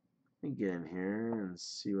get in here and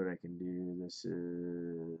see what I can do. This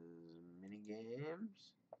is mini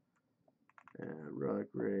games. Relic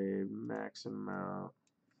raid, max amount.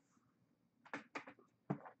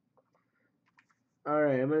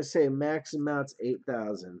 Alright, I'm going to say max amount's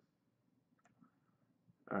 8,000.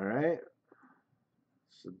 Alright.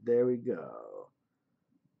 So there we go.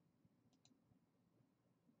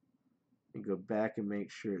 And go back and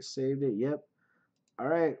make sure it saved it. Yep.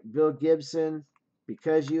 Alright, Bill Gibson,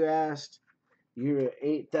 because you asked, you're at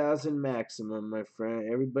 8,000 maximum, my friend.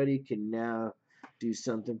 Everybody can now do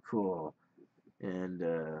something cool. And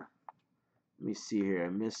let me see here. I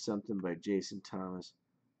missed something by Jason Thomas.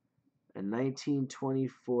 A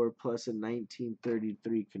 1924 plus a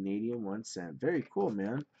 1933 Canadian 1 cent. Very cool,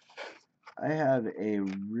 man. I have a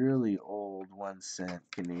really old 1 cent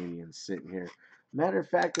Canadian sitting here. Matter of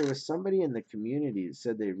fact, there was somebody in the community that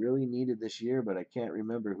said they really needed this year, but I can't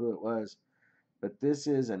remember who it was. But this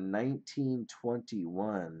is a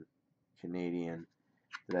 1921 Canadian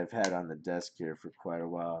that I've had on the desk here for quite a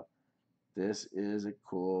while. This is a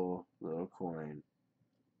cool little coin.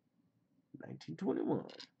 1921.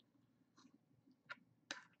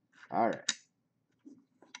 Alright.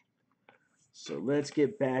 So let's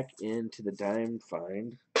get back into the dime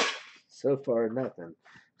find. So far, nothing.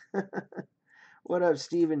 What up,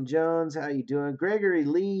 Stephen Jones? How you doing? Gregory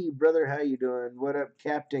Lee, brother, how you doing? What up,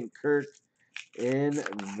 Captain Kirk in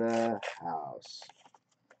the house?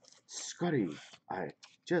 Scotty, I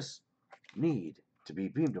just need to be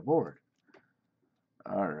beamed aboard.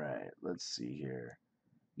 Alright, let's see here.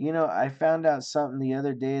 You know, I found out something the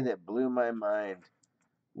other day that blew my mind.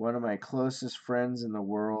 One of my closest friends in the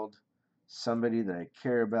world, somebody that I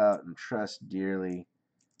care about and trust dearly,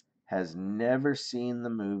 has never seen the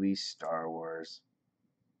movie Star Wars.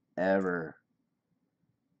 Ever.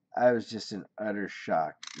 I was just in utter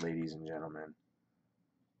shock, ladies and gentlemen.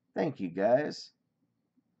 Thank you, guys.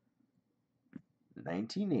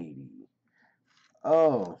 1980.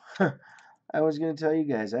 Oh, I was going to tell you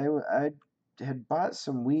guys, I had bought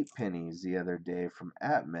some wheat pennies the other day from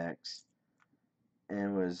Atmex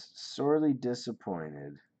and was sorely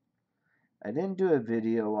disappointed. I didn't do a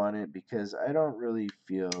video on it because I don't really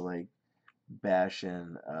feel like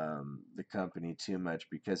bashing the company too much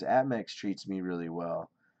because Atmex treats me really well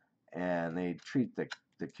and they treat the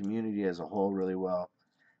community as a whole really well.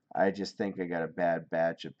 I just think I got a bad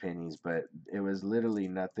batch of pennies, but it was literally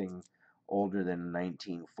nothing older than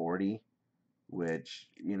 1940, which,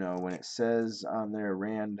 you know, when it says on there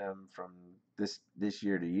random from this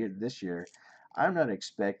year to this year, I'm not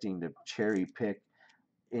expecting to cherry pick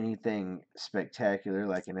anything spectacular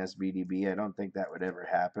like an SBDB. I don't think that would ever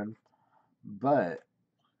happen. But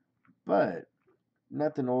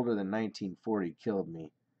nothing older than 1940 killed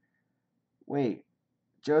me. Wait,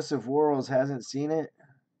 Joseph Worrells hasn't seen it?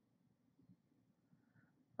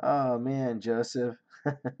 Oh man, Joseph.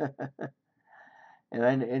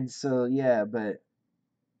 And so yeah, but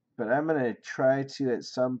But I'm going to try to, at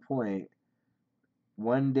some point,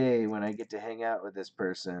 one day when I get to hang out with this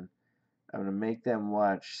person, I'm going to make them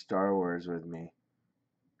watch Star Wars with me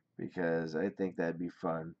because I think that'd be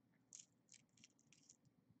fun.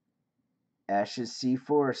 Ashes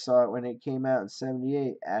C4, saw it when it came out in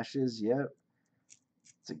 78. Ashes, yep.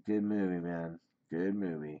 It's a good movie, man. Good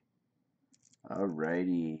movie.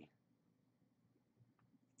 Alrighty.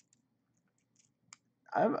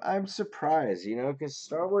 I'm surprised, because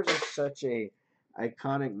Star Wars is such a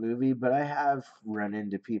iconic movie, but I have run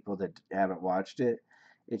into people that haven't watched it.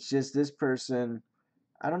 It's just this person,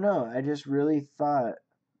 I don't know, I just really thought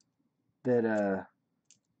that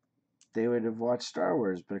they would have watched Star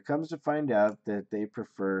Wars, but it comes to find out that they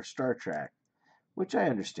prefer Star Trek, which I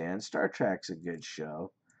understand. Star Trek's a good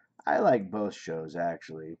show. I like both shows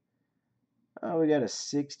actually. Oh, we got a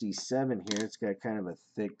 67 here. It's got kind of a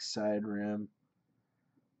thick side rim,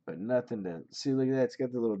 but nothing to see. Look at that. It's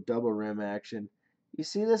got the little double rim action. You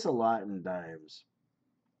see this a lot in dimes.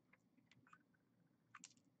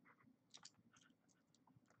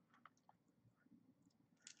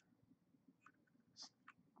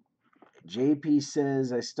 JP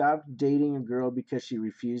says, I stopped dating a girl because she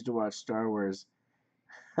refused to watch Star Wars.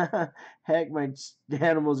 Heck, my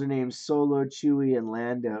animals are named Solo, Chewie, and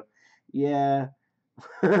Lando. Yeah,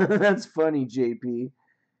 that's funny, JP,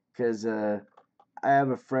 because I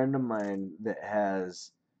have a friend of mine that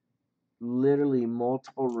has literally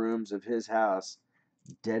multiple rooms of his house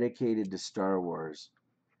dedicated to Star Wars.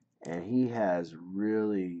 And he has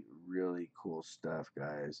really, really cool stuff,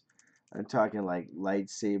 guys. I'm talking like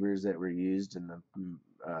lightsabers that were used in the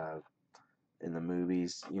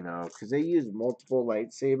movies, because they use multiple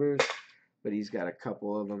lightsabers, but he's got a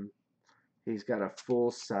couple of them. He's got a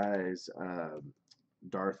full size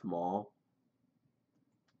Darth Maul.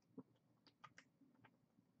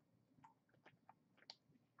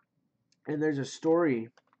 And there's a story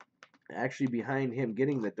actually behind him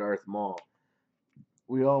getting the Darth Maul.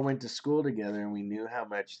 We all went to school together, and we knew how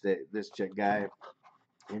much this guy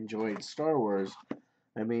enjoyed Star Wars.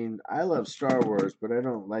 I mean, I love Star Wars, but I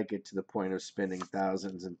don't like it to the point of spending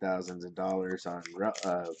thousands and thousands of dollars on,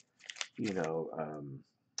 you know, um,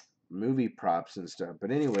 movie props and stuff.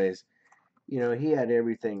 But anyways, he had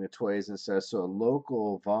everything, the toys and stuff. So a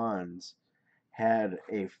local Vaughn's had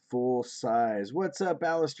a full size. What's up,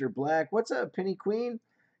 Alistair Black? What's up, Penny Queen?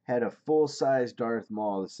 Had a full size Darth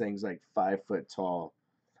Maul. This thing's like 5 foot tall,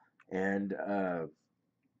 and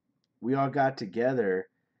we all got together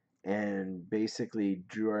and basically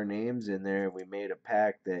drew our names in there. We made a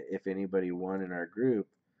pact that if anybody won in our group,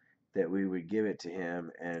 that we would give it to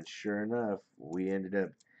him. And sure enough, we ended up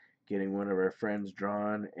getting one of our friends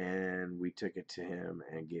drawn, and we took it to him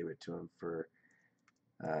and gave it to him for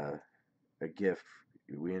uh, a gift.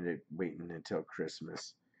 We ended up waiting until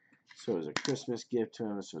Christmas. So it was a Christmas gift to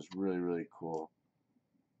him. So it was really, really cool.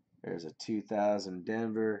 There's a 2000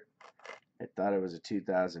 Denver. I thought it was a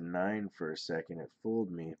 2009 for a second. It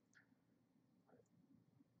fooled me.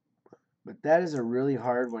 But that is a really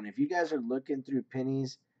hard one. If you guys are looking through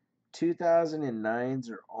pennies,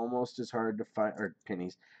 2009s are almost as hard to find, or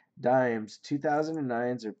pennies, dimes.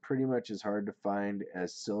 2009s are pretty much as hard to find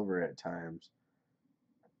as silver at times.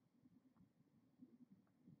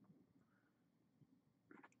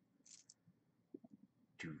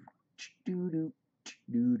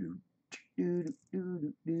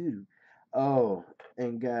 Oh,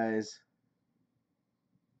 and guys,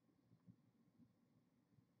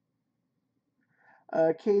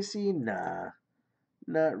 Casey, nah,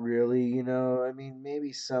 not really. I mean,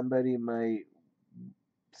 maybe somebody might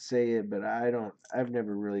say it, but I don't. I've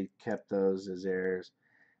never really kept those as heirs.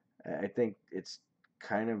 I think it's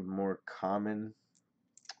kind of more common.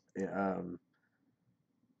 Um,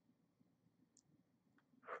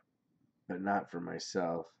 but not for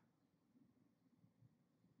myself.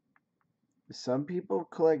 Some people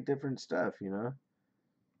collect different stuff. You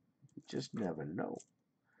just never know.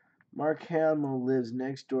 Mark Hamill lives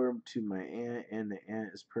next door to my aunt, and the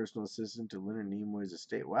aunt is personal assistant to Leonard Nimoy's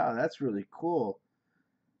estate. Wow, that's really cool.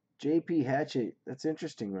 JP Hatchet, that's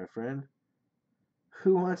interesting, my friend.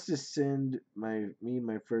 Who wants to send my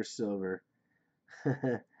first silver?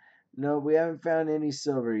 No, we haven't found any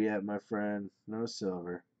silver yet, my friend. No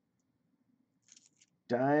silver.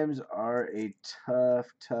 Dimes are a tough,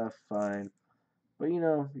 tough find. But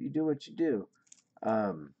you do what you do.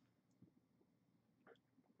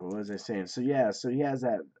 What was I saying? So yeah, so he has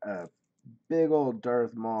that big old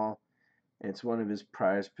Darth Maul. And it's one of his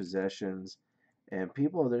prized possessions. And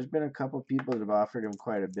there's been a couple people that have offered him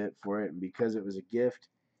quite a bit for it, and because it was a gift,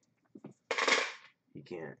 he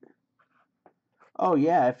can't. Oh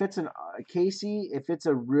yeah, if it's an Casey, if it's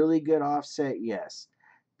a really good offset, yes.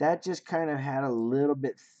 That just kind of had a little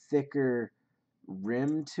bit thicker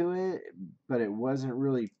rim to it, but it wasn't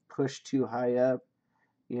really pushed too high up.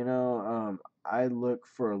 You know, I look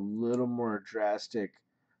for a little more drastic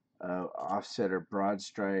offset or broad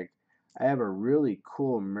strike. I have a really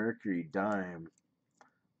cool Mercury dime.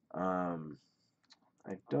 Um,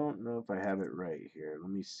 I don't know if I have it right here.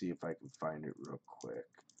 Let me see if I can find it real quick.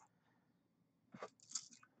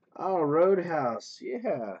 Oh, Roadhouse.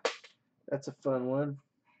 Yeah, that's a fun one.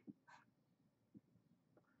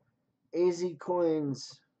 AZ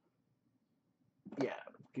Coins. Yeah,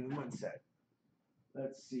 give me one sec.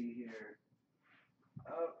 Let's see here.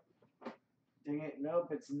 Oh, dang it.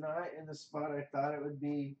 Nope, it's not in the spot I thought it would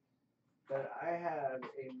be. But I have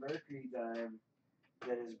a Mercury dime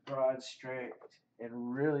that is broad striped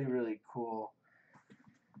and really, really cool.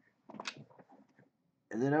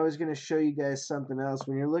 And then I was going to show you guys something else.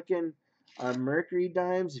 When you're looking on Mercury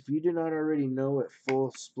dimes, if you do not already know what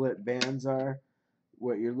full split bands are,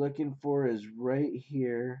 what you're looking for is right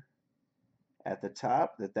here at the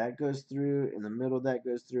top that goes through, in the middle that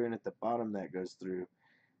goes through, and at the bottom that goes through.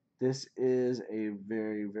 This is a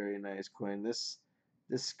very, very nice coin. This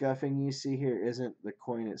scuffing you see here isn't the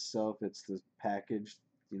coin itself, it's the package,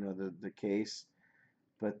 you know, the case.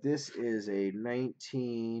 But this is a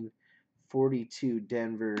 1942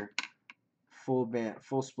 Denver full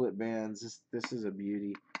split bands. This is a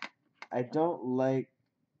beauty. I don't like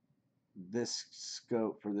this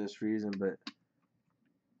scope for this reason, but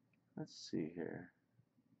let's see here.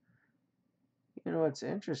 You know what's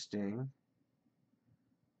interesting?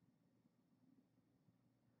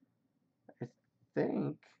 I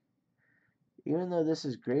think even though this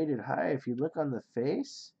is graded high, if you look on the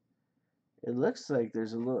face, it looks like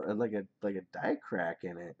there's a little like a die crack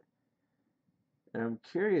in it. And I'm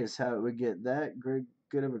curious how it would get that good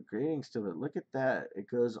of a grading still. But look at that. It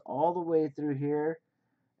goes all the way through here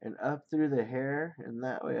and up through the hair. And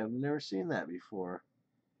that way, I've never seen that before.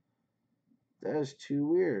 That is too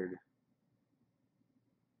weird.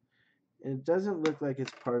 And it doesn't look like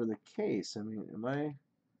it's part of the case. I mean, am I...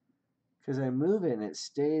 Because I move it and it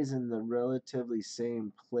stays in the relatively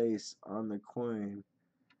same place on the coin.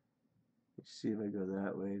 Let's see if I go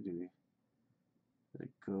that way. Did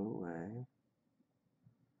it go away?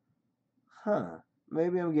 Huh.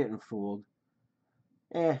 Maybe I'm getting fooled.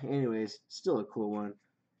 Anyways, still a cool one.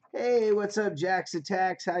 Hey, what's up, Jax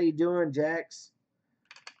Attacks? How you doing, Jax?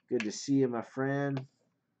 Good to see you, my friend.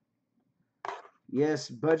 Yes,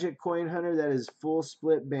 Budget Coin Hunter, that is full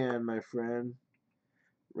split band, my friend.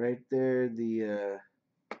 Right there, here,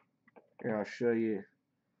 I'll show you.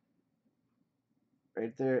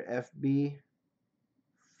 Right there, FB,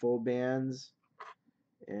 full bands.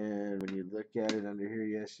 And when you look at it under here,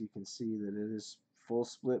 yes, you can see that it is full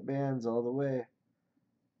split bands all the way.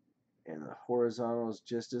 And the horizontal is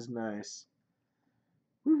just as nice.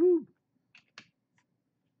 Woohoo!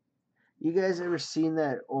 You guys ever seen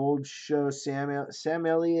that old show, Sam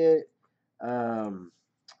Elliott?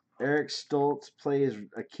 Eric Stoltz plays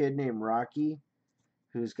a kid named Rocky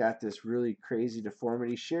who's got this really crazy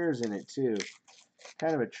deformity. Shares in it too.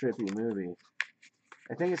 Kind of a trippy movie.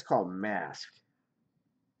 I think it's called Mask.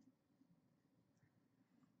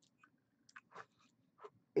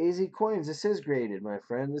 AZ Coins, this is graded, my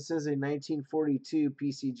friend. This is a 1942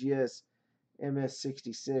 PCGS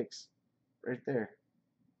MS66. Right there.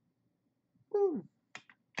 Woo.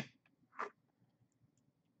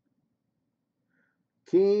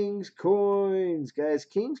 King's Coins. Guys,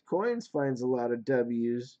 King's Coins finds a lot of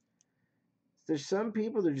W's. There's some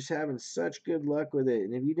people that are just having such good luck with it.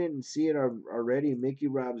 And if you didn't see it already, Mickey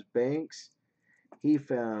Rob's Banks, he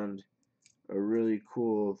found a really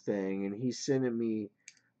cool thing. And he's sending me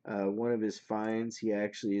one of his finds. He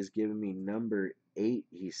actually is giving me number 8,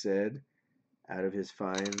 he said, out of his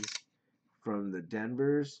finds from the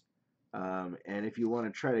Denvers. And if you want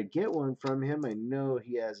to try to get one from him, I know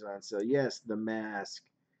he has it on sale. Yes, The Mask.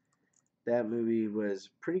 That movie was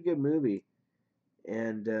a pretty good movie.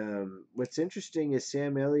 And what's interesting is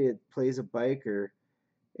Sam Elliott plays a biker,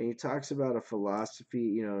 and he talks about a philosophy.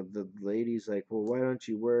 You know, the lady's like, well, why don't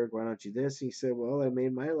you work? Why don't you this? And he said, well, I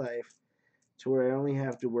made my life to where I only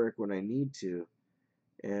have to work when I need to.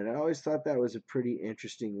 And I always thought that was a pretty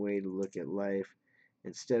interesting way to look at life.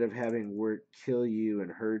 Instead of having work kill you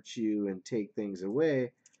and hurt you and take things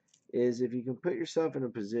away, is if you can put yourself in a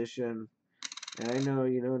position, and I know,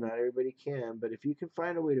 you know, not everybody can, but if you can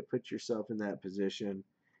find a way to put yourself in that position,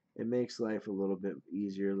 it makes life a little bit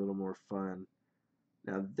easier, a little more fun.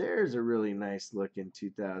 Now, there's a really nice look in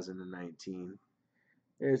 2019.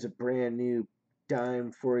 There's a brand new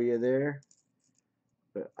dime for you there.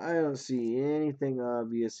 But I don't see anything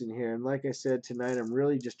obvious in here. And like I said, tonight I'm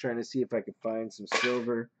really just trying to see if I can find some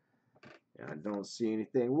silver. I don't see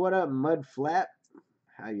anything. What up, Mud Flap?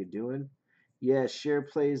 How you doing? Yeah, Cher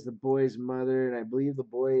plays the boy's mother, and I believe the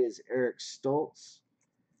boy is Eric Stoltz.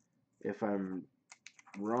 If I'm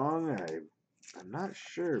wrong, I'm not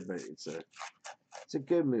sure, but it's a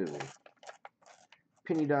good movie.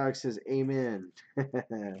 Penny Dog says amen.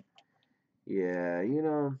 Yeah, you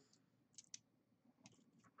know,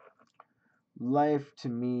 life to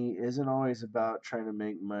me isn't always about trying to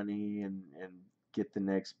make money and get the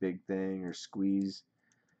next big thing or squeeze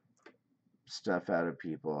stuff out of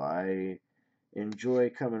people. I enjoy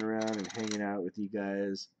coming around and hanging out with you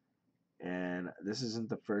guys. And this isn't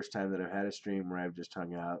the first time that I've had a stream where I've just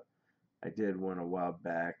hung out. I did one a while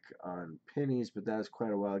back on pennies, but that was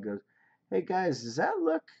quite a while ago. Hey guys, does that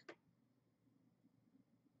look?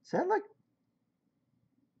 Does that look?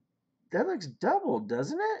 That looks doubled,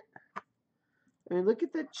 doesn't it? I mean, look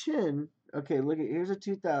at that chin. Okay, look at here's a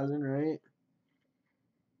 2000, right?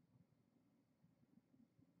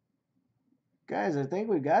 Guys, I think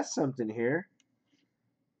we got something here.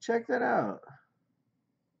 Check that out.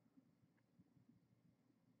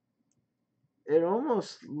 It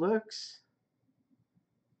almost looks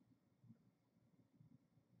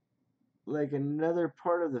like another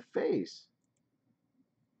part of the face.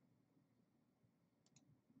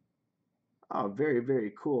 Oh, very,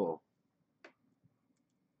 very cool.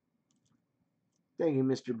 Thank you,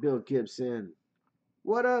 Mr. Bill Gibson.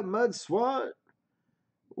 What up, Mud Swat?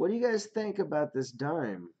 What do you guys think about this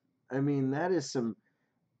dime? I mean, that is some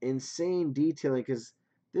insane detailing because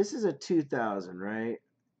this is a 2000, right?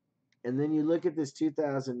 And then you look at this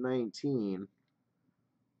 2019,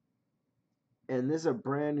 and this is a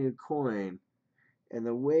brand new coin. And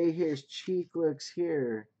the way his cheek looks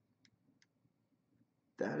here,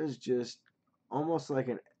 that is just almost like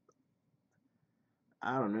an,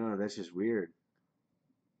 I don't know, that's just weird.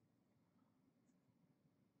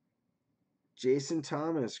 Jason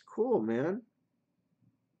Thomas, cool, man.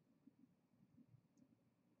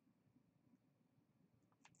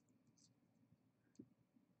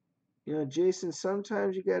 You know, Jason,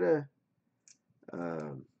 sometimes you gotta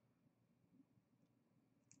um,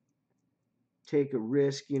 take a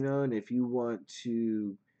risk, you know, and if you want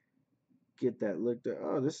to get that looked at,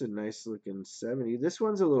 oh, this is a nice looking 70. This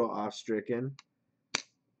one's a little off stricken.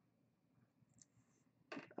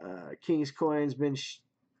 King's Coin's been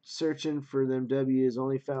searching for them W's,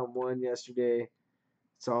 only found one yesterday.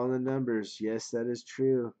 It's all in the numbers. Yes, that is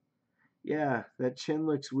true. Yeah, that chin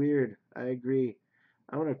looks weird. I agree.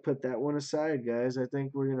 I'm gonna put that one aside, guys. I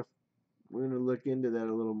think we're gonna look into that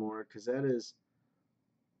a little more because that is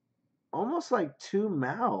almost like two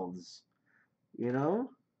mouths. You know,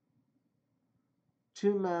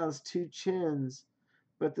 two mouths, two chins.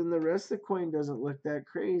 But then the rest of the coin doesn't look that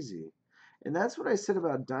crazy. And that's what I said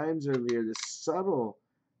about dimes earlier. The subtle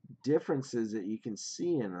differences that you can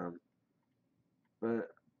see in them. But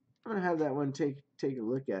I'm gonna have that one take a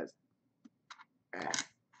look at.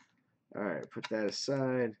 All right, put that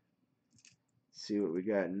aside. See what we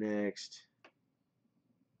got next.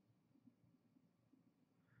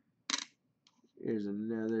 Here's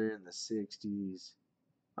another in the 60s.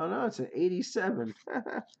 Oh no, it's an 87.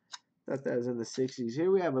 Thought that was in the 60s.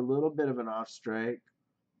 Here we have a little bit of an off strike,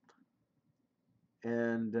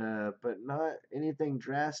 and but not anything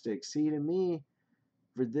drastic. See, to me,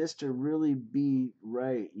 for this to really be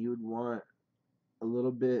right, you would want a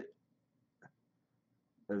little bit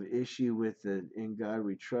of issue with the "In God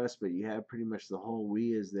We Trust," but you have pretty much the whole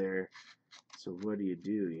 "We" is there. So what do?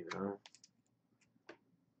 You know?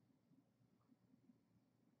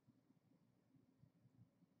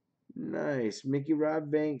 Nice. Mickey Rob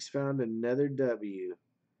Banks found another W.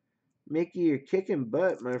 Mickey, you're kicking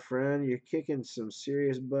butt, my friend. You're kicking some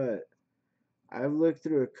serious butt. I've looked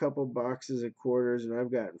through a couple boxes of quarters and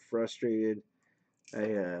I've gotten frustrated.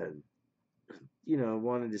 I,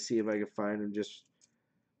 wanted to see if I could find them, just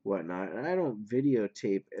whatnot. And I don't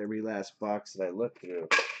videotape every last box that I look through.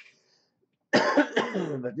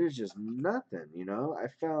 But there's just nothing, you know. I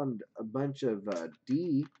found a bunch of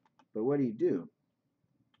D, but what do you do?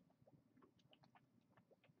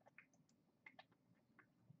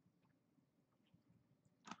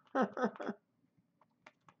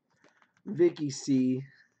 Vicky C.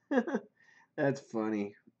 That's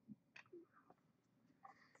funny.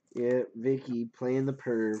 Yeah, Vicky playing the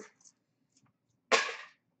perv.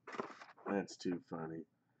 That's too funny.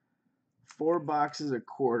 4 boxes of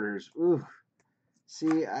quarters. Ooh.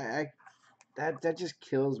 See, I that just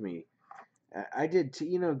kills me. I did,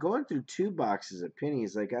 going through 2 boxes of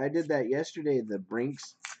pennies. Like I did that yesterday. The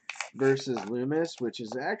Brinks versus Loomis, which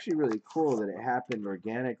is actually really cool that it happened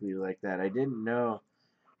organically like that. I didn't know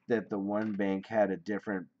that the one bank had a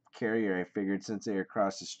different carrier. I figured since they were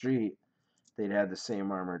across the street, they'd have the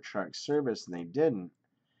same armored truck service, and they didn't.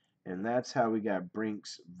 And that's how we got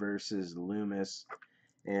Brinks versus Loomis.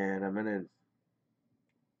 And I'm going to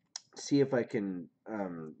see if I can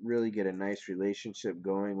really get a nice relationship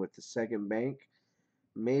going with the second bank.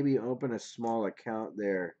 Maybe open a small account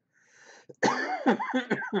there.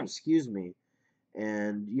 Excuse me.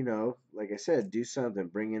 And, you know, like I said, do something.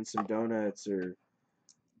 Bring in some donuts or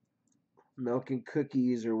milk and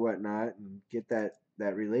cookies or whatnot and get that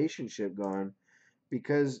relationship going.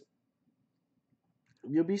 Because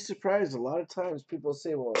you'll be surprised. A lot of times people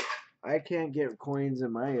say, well, I can't get coins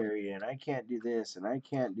in my area and I can't do this and I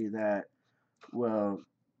can't do that. Well,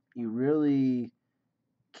 you really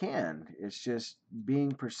can. It's just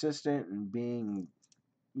being persistent and being,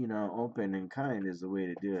 you know, open and kind is the way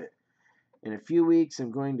to do it. In a few weeks, I'm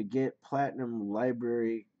going to get platinum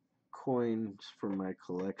library coins for my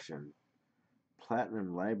collection.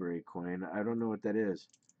 Platinum library coin. I don't know what that is.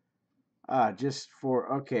 Ah, just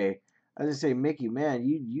for okay. I was gonna say, Mickey, man,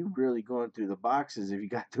 you really going through the boxes if you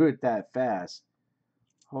got through it that fast.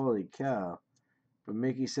 Holy cow! But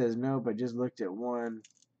Mickey says nope. I just looked at one.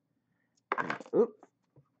 And, oop.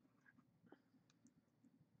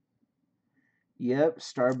 Yep,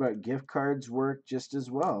 Starbucks gift cards work just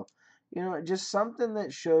as well. You know, just something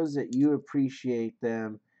that shows that you appreciate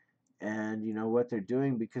them and you know what they're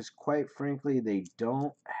doing because quite frankly, they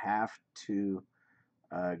don't have to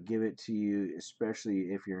give it to you, especially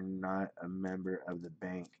if you're not a member of the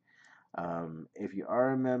bank. If you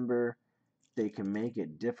are a member, they can make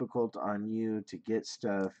it difficult on you to get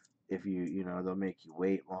stuff. If you know, they'll make you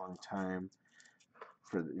wait long time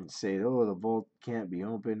for and say, oh, the vault can't be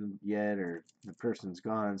open yet, or the person's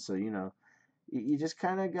gone. So you know, you just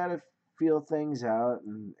kind of gotta feel things out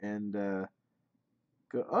and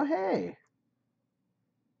go. Oh hey,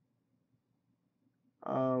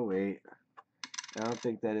 oh wait, I don't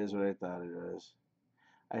think that is what I thought it was.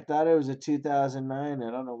 I thought it was a 2009.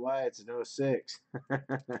 I don't know why it's an '06.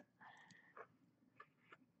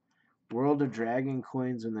 World of Dragon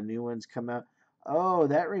coins when the new ones come out. Oh,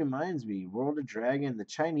 that reminds me. World of Dragon, the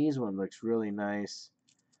Chinese one looks really nice.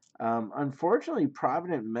 Unfortunately,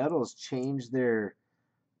 Provident Metals changed their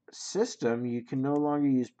system. You can no longer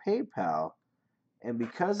use PayPal. And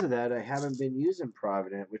because of that, I haven't been using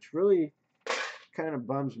Provident, which really kind of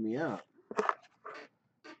bums me out.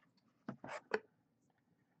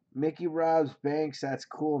 Mickey robs banks. That's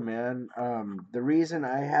cool, man. The reason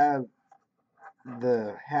I have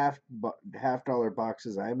the half dollar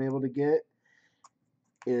boxes I'm able to get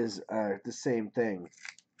is the same thing.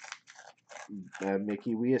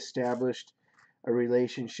 Mickey, we established a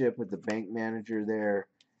relationship with the bank manager there,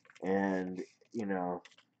 and you know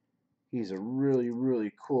he's a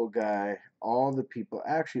really cool guy. All the people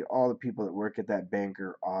that work at that bank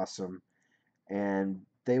are awesome, and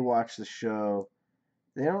they watch the show.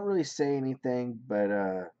 They don't really say anything, but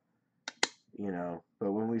you know,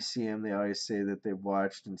 but when we see them, they always say that they've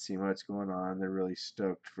watched and seen what's going on. They're really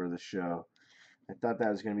stoked for the show. I thought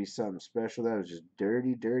that was going to be something special. That was just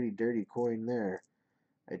dirty coin there.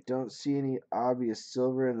 I don't see any obvious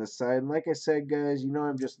silver in the side. And like I said, guys, you know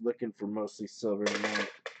I'm just looking for mostly silver tonight.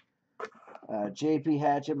 JP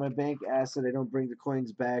Hatchet, my bank asked that I don't bring the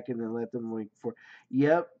coins back and then let them wait for.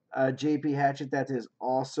 Yep, JP Hatchet, that is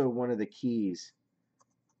also one of the keys.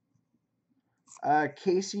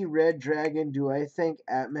 Casey Red Dragon, do I think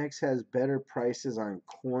Atmex has better prices on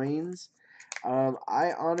coins?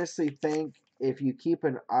 I honestly think if you keep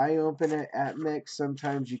an eye open at Atmex,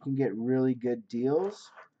 sometimes you can get really good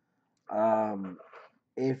deals.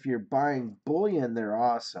 If you're buying bullion, they're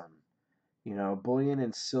awesome. You know, bullion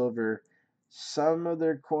and silver. Some of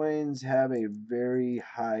their coins have a very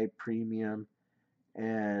high premium,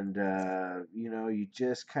 and you know, you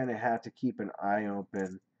just kind of have to keep an eye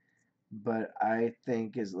open. But I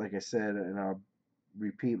think is like I said, and I'll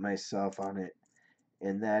repeat myself on it,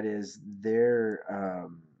 and that is their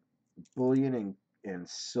bullion and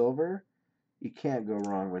silver. You can't go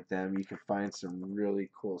wrong with them. You can find some really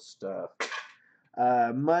cool stuff.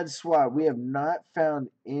 Mud Swap, we have not found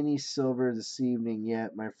any silver this evening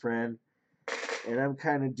yet, my friend. And I'm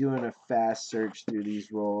kind of doing a fast search through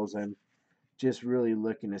these rolls. I'm just really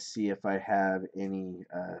looking to see if I have any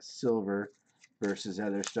silver versus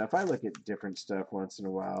other stuff. I look at different stuff once in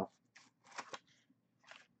a while.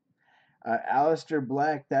 Alistair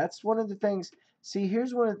Black, that's one of the things. See,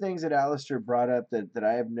 here's one of the things that Alistair brought up that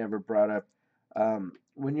I have never brought up.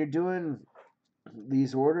 When you're doing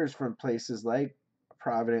these orders from places like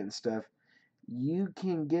Provident and stuff, you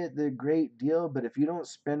can get the great deal, but if you don't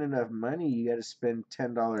spend enough money, you got to spend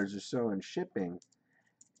 $10 or so in shipping.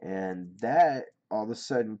 And that all of a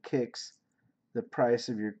sudden kicks the price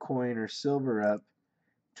of your coin or silver up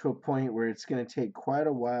to a point where it's going to take quite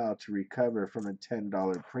a while to recover from a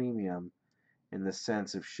 $10 premium in the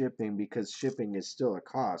sense of shipping, because shipping is still a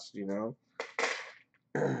cost, you know.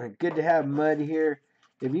 Good to have Mud here.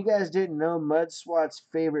 If you guys didn't know, Mud Swat's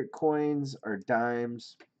favorite coins are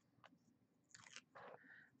dimes.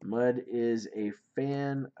 Mud is a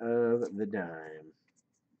fan of the dime.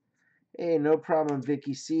 Hey, no problem,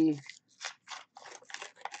 Vicky C.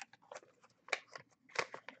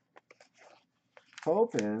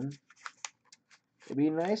 Hoping it'd be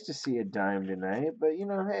nice to see a dime tonight, but you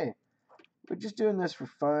know, hey, we're just doing this for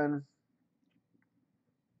fun.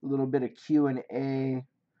 A little bit of Q&A,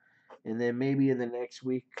 and then maybe in the next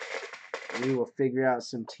week we will figure out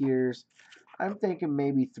some tiers. I'm thinking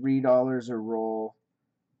maybe $3 a roll.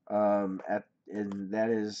 And that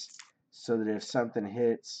is so that if something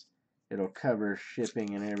hits, it'll cover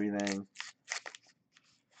shipping and everything.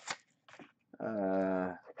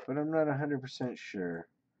 But I'm not 100% sure.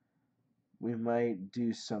 We might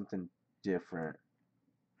do something different.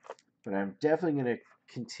 But I'm definitely going to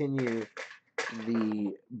continue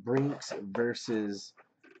the Brinks versus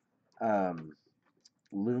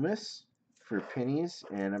Loomis for pennies,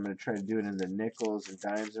 and I'm going to try to do it in the nickels and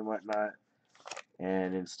dimes and whatnot.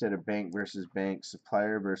 And instead of bank versus bank,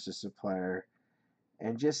 supplier versus supplier,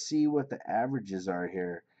 and just see what the averages are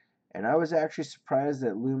here. And I was actually surprised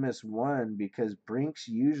that Loomis won, because Brinks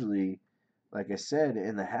usually, like I said,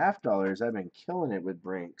 in the half dollars, I've been killing it with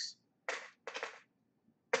Brinks.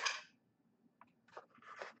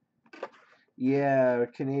 Yeah,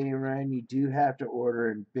 Canadian Ryan, you do have to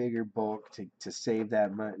order in bigger bulk to save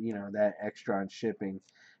that money, you know, that extra on shipping.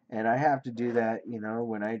 And I have to do that, you know,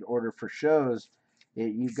 when I order for shows.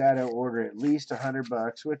 You got to order at least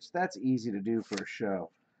 $100, which that's easy to do for a show.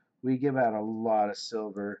 We give out a lot of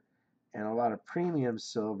silver and a lot of premium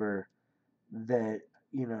silver that,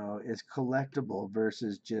 you know, is collectible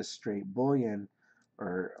versus just straight bullion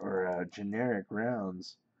or generic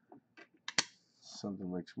rounds.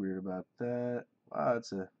 Something looks weird about that. Wow,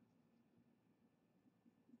 it's a...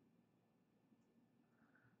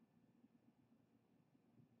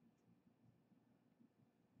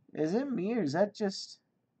 Is it me, or is that just...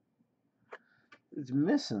 It's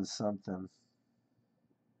missing something.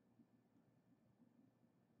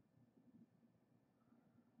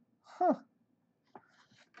 Huh.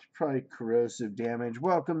 It's probably corrosive damage.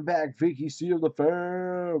 Welcome back, Vicky Seal the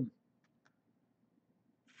Firm.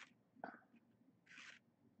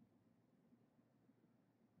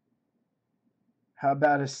 How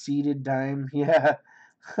about a seated dime? Yeah.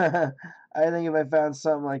 I think if I found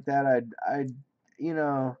something like that, you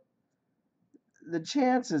know, the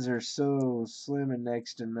chances are so slim and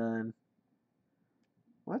next to none.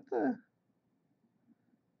 What the?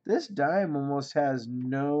 This dime almost has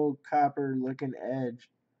no copper looking edge.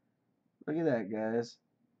 Look at that, guys.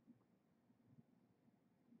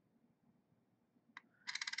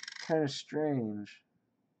 Kind of strange.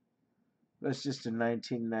 That's just a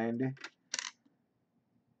 1990.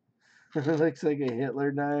 It looks like a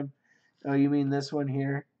Hitler dime. Oh, you mean this one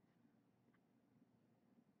here?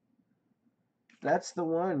 That's the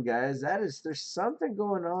one, guys. There's something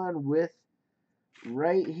going on with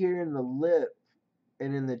right here in the lip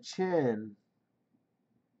and in the chin.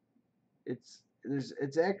 It's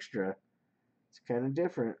extra. It's kind of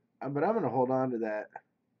different. But I'm gonna hold on to that.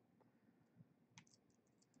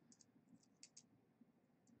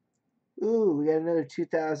 Ooh, we got another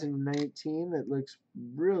 2019 that looks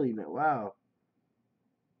really nice. Wow.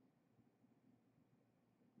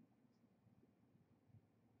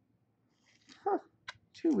 Huh.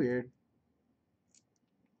 Too weird.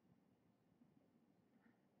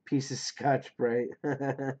 Piece of Scotch Brite.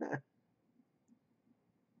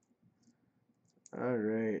 All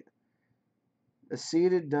right. A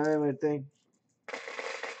seated dime, I think,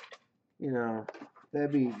 you know,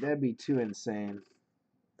 that'd be too insane.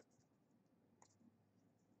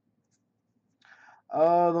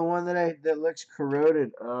 Oh, the one that looks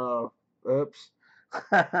corroded. Oh, oops.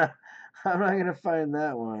 I'm not gonna find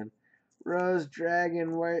that one. Rose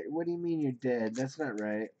Dragon, what do you mean you're dead? That's not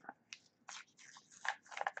right.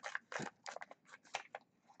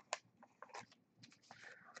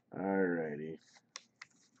 Alrighty.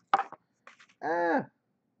 Ah.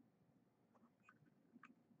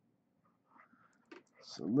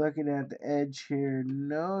 So looking at the edge here,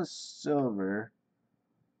 no silver.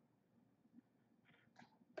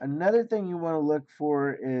 Another thing you want to look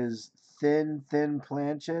for is thin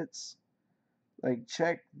planchets. Like,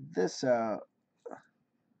 check this out.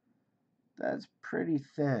 That's pretty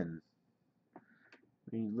thin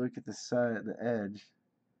when you look at the side, the edge.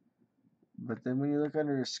 But then when you look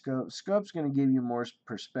under a scope, scope's going to give you more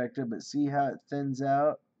perspective, but see how it thins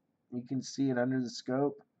out? You can see it under the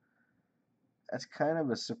scope. That's kind of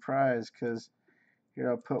a surprise because here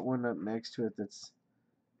I'll put one up next to it that's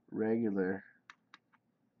regular.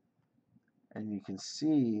 And you can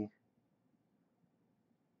see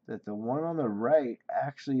that the one on the right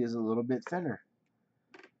actually is a little bit thinner.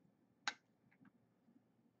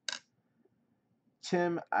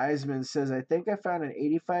 Tim Eisman says, I think I found an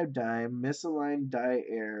 85 dime misaligned die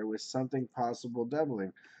error with something possible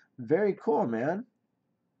doubling. Very cool, man.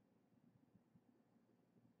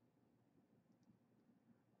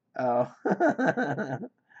 Oh.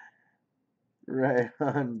 Right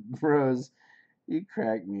on, bros. You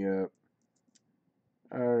crack me up.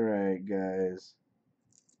 Alright, guys.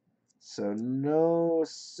 So no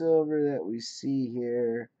silver that we see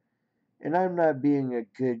here. And I'm not being a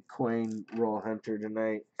good coin roll hunter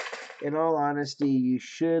tonight. In all honesty, you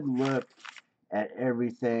should look at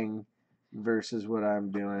everything versus what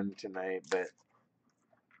I'm doing tonight, but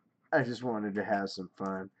I just wanted to have some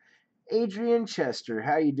fun. Adrian Chester,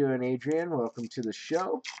 how you doing, Adrian? Welcome to the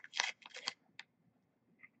show.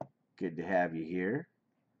 Good to have you here.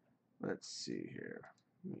 Let's see here.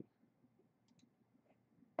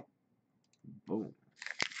 Boom.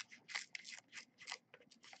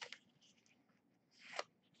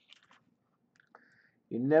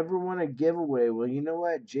 You never want a giveaway. Well, you know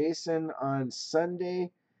what, Jason, on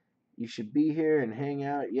Sunday, you should be here and hang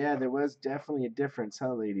out. Yeah, there was definitely a difference,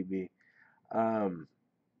 huh, Lady B?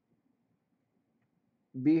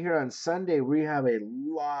 Be here on Sunday. We have a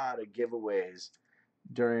lot of giveaways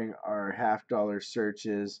during our $50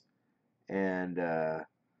 searches, and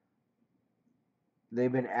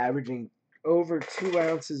they've been averaging over 2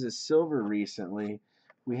 ounces of silver recently.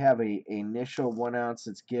 We have a initial 1 ounce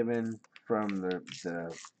that's given from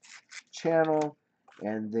the channel,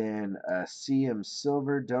 and then CM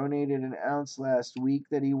Silver donated an ounce last week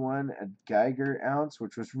that he won, a Geiger ounce,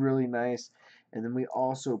 which was really nice. And then we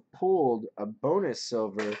also pulled a bonus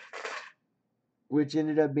silver, which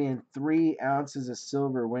ended up being 3 ounces of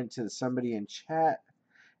silver, went to somebody in chat,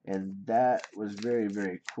 and that was very,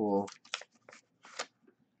 very cool.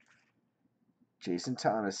 Jason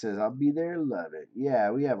Thomas says, I'll be there, love it.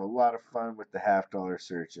 Yeah, we have a lot of fun with the $50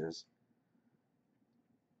 searches.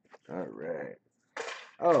 All right.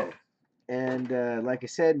 Oh, and like I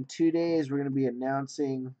said, in 2 days, we're going to be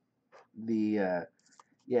announcing the,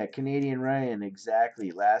 Canadian Ryan,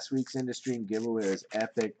 exactly. Last week's InduStream giveaway was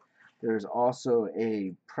epic. There's also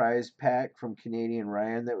a prize pack from Canadian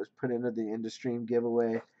Ryan that was put into the InduStream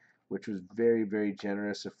giveaway, which was very, very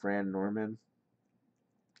generous of Fran Norman.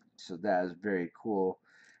 So that is very cool.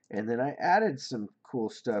 And then I added some cool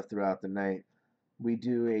stuff throughout the night. We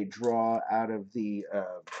do a draw out of the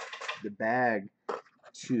bag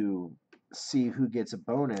to see who gets a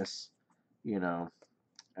bonus,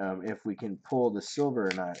 if we can pull the silver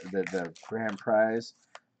or not, the grand prize.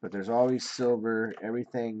 But there's always silver,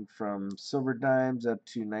 everything from silver dimes up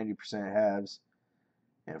to 90% halves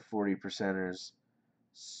and 40 percenters.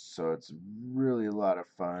 So it's really a lot of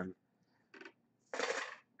fun.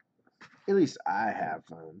 At least I have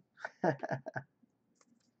fun.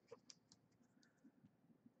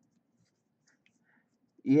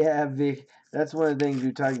 Yeah, Vic. That's one of the things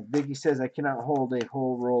we talk. Vicky says I cannot hold a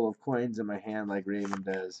whole roll of coins in my hand like Raven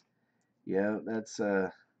does. Yeah, that's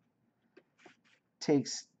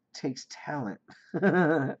takes talent.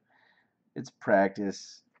 It's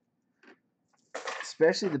practice,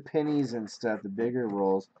 especially the pennies and stuff. The bigger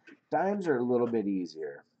rolls, dimes are a little bit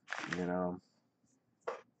easier, you know.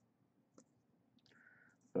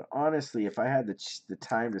 But honestly, if I had the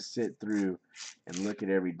time to sit through and look at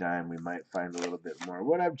every dime, we might find a little bit more.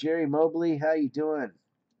 What up, Jerry Mobley? How you doing?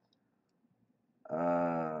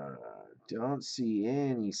 Uh, don't see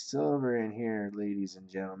any silver in here, ladies and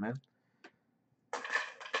gentlemen.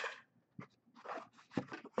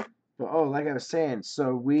 But oh, like I was saying,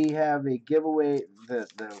 so we have a giveaway. The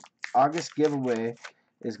August giveaway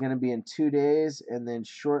is going to be in 2 days, and then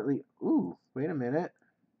shortly. Ooh, wait a minute.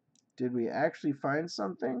 Did we actually find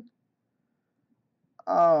something?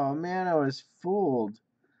 Oh man, I was fooled.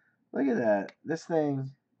 Look at that. This thing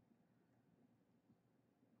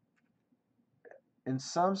in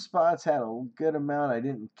some spots had a good amount. I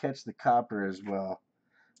didn't catch the copper as well.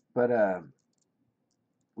 But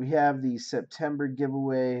we have the September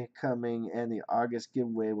giveaway coming, and the August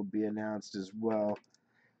giveaway will be announced as well.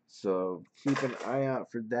 So keep an eye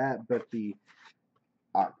out for that. But the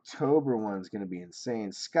October one's going to be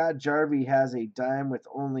insane. Scott Jarvie has a dime with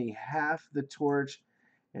only half the torch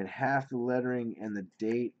and half the lettering and the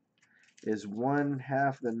date is one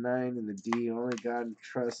half the 9 and the D. Only God and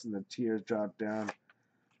trust and the tears drop down.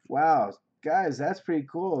 Wow, guys, that's pretty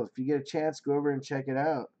cool. If you get a chance, go over and check it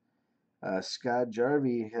out. Scott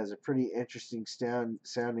Jarvie has a pretty interesting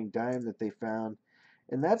sounding dime that they found.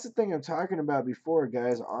 And that's the thing I'm talking about before,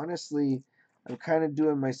 guys. Honestly, I'm kind of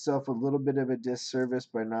doing myself a little bit of a disservice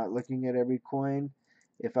by not looking at every coin.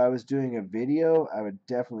 If I was doing a video, I would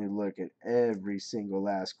definitely look at every single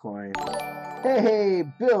last coin. Hey,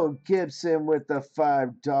 Bill Gibson with the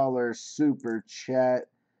 $5 super chat.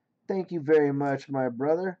 Thank you very much, my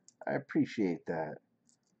brother. I appreciate that.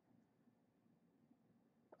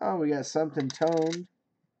 Oh, we got something toned.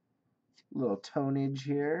 A little tonage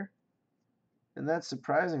here. And that's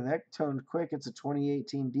surprising. That toned quick. It's a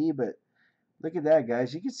 2018D, but look at that,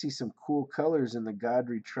 guys. You can see some cool colors in the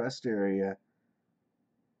Godry Trust area.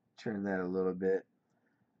 Turn that a little bit.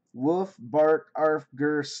 Wolf, bark, arf,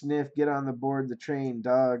 gur, sniff, get on the board the train,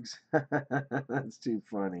 dogs. That's too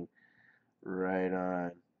funny. Right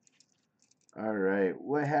on. All right.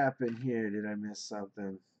 What happened here? Did I miss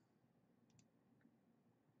something?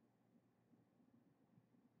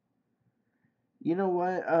 You know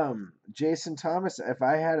what? Jason Thomas, if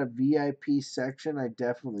I had a VIP section, I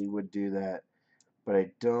definitely would do that. But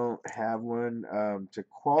I don't have one. To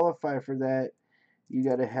qualify for that, you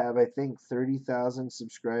got to have, I think, 30,000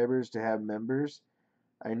 subscribers to have members.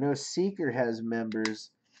 I know Seeker has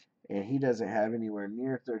members, and he doesn't have anywhere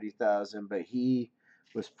near 30,000, but he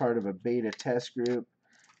was part of a beta test group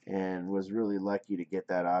and was really lucky to get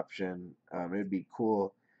that option. It'd be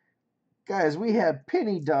cool. Guys, we have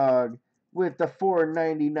Penny Dog with the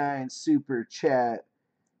 $4.99 super chat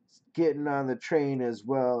getting on the train as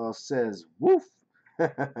well. Says, woof.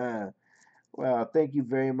 Wow, thank you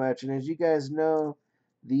very much. And as you guys know,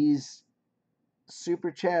 these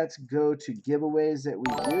super chats go to giveaways that we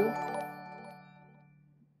do.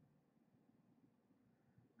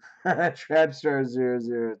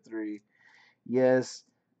 Trapstar003. Yes.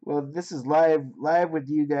 Well, this is live with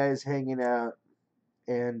you guys hanging out,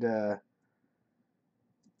 and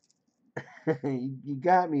you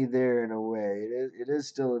got me there in a way. It is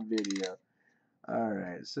still a video. All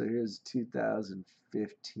right, so here's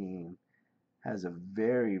 2015. Has a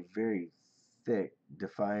very, very thick,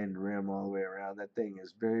 defined rim all the way around. That thing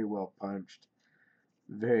is very well punched.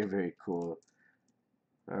 Very, very cool.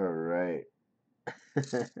 All right.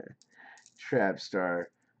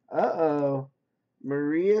 Trapstar. Uh-oh.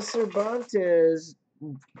 Maria Cervantes'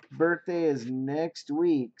 birthday is next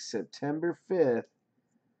week, September 5th.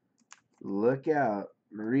 Look out.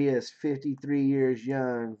 Maria is 53 years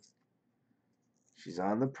young. She's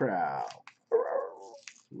on the prowl.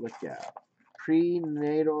 Look out.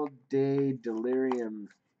 Prenatal day delirium.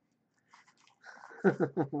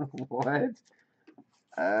 What?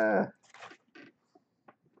 Uh,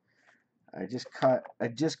 I just caught a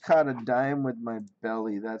dime with my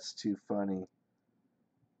belly. That's too funny.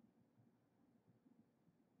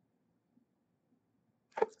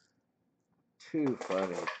 Too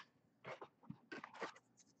funny.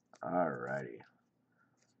 Alrighty.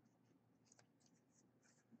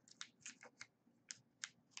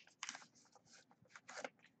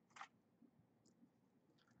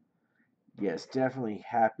 Yes, definitely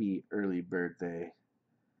happy early birthday.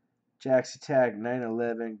 Jack's Attack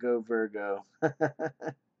 9/11. Go Virgo.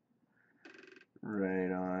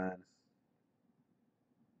 Right on.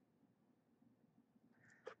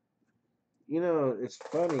 You know, it's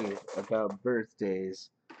funny about birthdays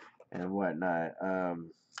and whatnot.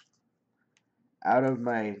 Out of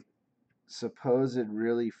my supposed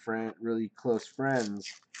really close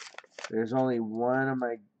friends, there's only one of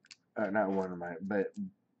my, not one of my, but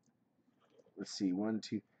let's see, one,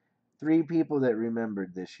 two, three people that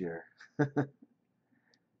remembered this year.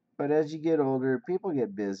 But as you get older, people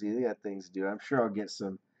get busy. They got things to do. I'm sure I'll get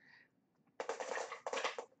some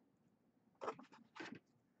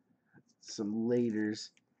laters.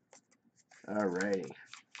 Alrighty.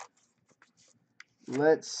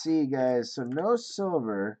 Let's see, guys. So no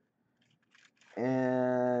silver,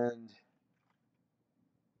 and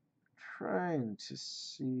trying to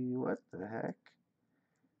see what the heck.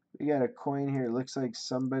 We got a coin here. Looks like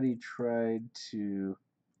somebody tried to.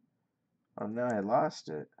 Oh no, I lost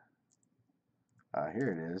it. Ah,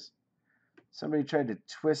 here it is. Somebody tried to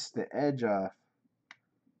twist the edge off.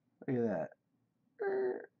 Look at that.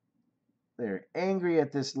 They're angry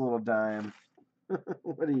at this little dime.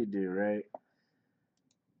 What do you do, right?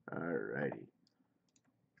 Alrighty.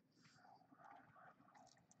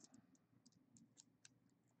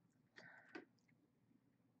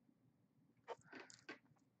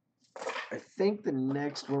 I think the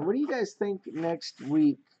next one. What do you guys think next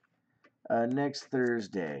week? Next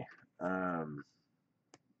Thursday. Um,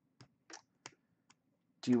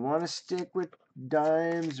 do you want to stick with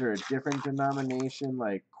dimes or a different denomination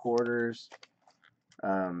like quarters?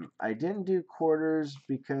 I didn't do quarters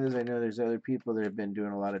because I know there's other people that have been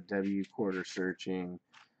doing a lot of W quarter searching,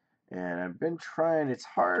 and I've been trying. It's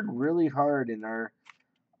hard, really hard in our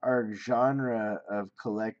genre of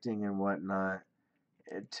collecting and whatnot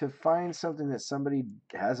to find something that somebody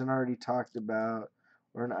hasn't already talked about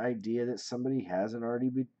or an idea that somebody hasn't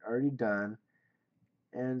already done.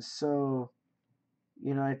 And so,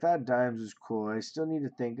 I thought dimes was cool. I still need to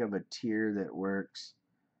think of a tier that works.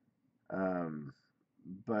 Um,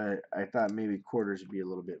 but I thought maybe quarters would be a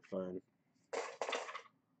little bit fun.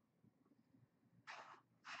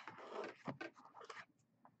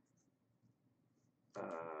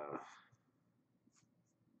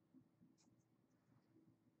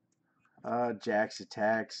 Jack's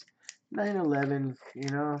attacks, 9/11.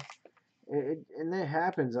 And that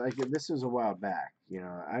happens. Like this was a while back.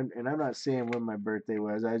 I'm not saying when my birthday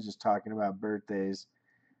was. I was just talking about birthdays.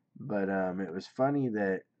 But it was funny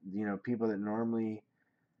that people that normally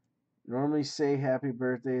say happy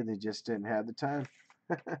birthday, they just didn't have the time.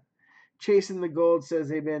 Chasing the Gold says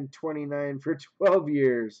they've been 29 for 12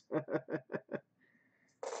 years.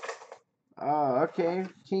 Oh, okay.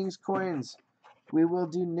 King's Coins. We will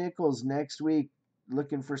do nickels next week.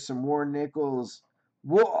 Looking for some more nickels.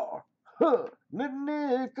 War! Huh!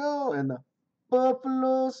 Nickel and the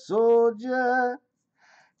Buffalo Soldier.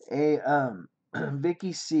 Hey,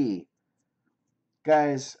 Vicky C.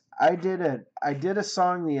 Guys, I did a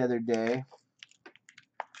song the other day,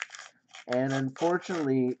 and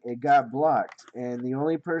unfortunately it got blocked. And the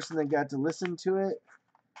only person that got to listen to it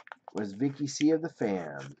was Vicky C of the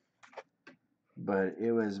Fam. But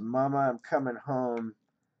it was Mama I'm Coming Home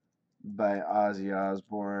by Ozzy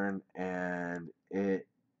Osbourne, and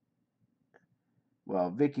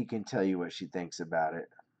Vicky can tell you what she thinks about it.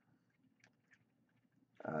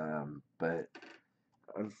 But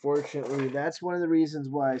unfortunately, that's one of the reasons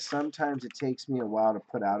why sometimes it takes me a while to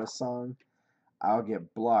put out a song. I'll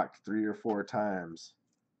get blocked 3 or 4 times.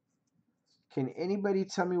 Can anybody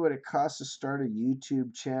tell me what it costs to start a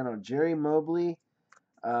YouTube channel? Jerry Mobley,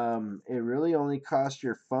 it really only costs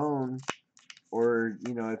your phone, or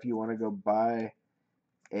if you want to go buy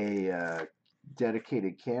a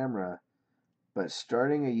dedicated camera. But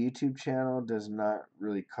starting a YouTube channel does not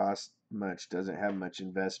really cost much, doesn't have much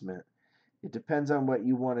investment. It depends on what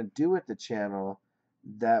you want to do with the channel.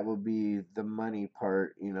 That will be the money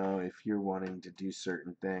part, if you're wanting to do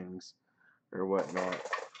certain things or whatnot.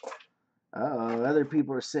 Uh-oh, other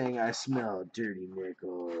people are saying I smell dirty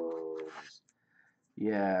nickels.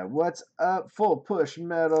 Yeah, what's up? Full Push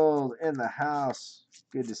Metal in the house.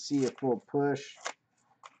 Good to see you, Full Push.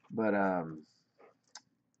 But,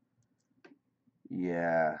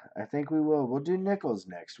 yeah, I think we will. We'll do nickels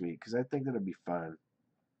next week because I think that'll be fun.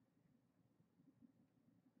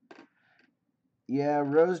 Yeah,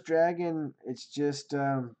 Rose Dragon, it's just,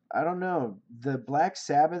 I don't know. The Black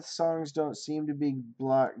Sabbath songs don't seem to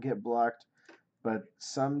get blocked, but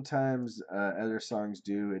sometimes other songs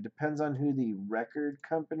do. It depends on who the record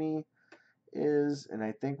company is, and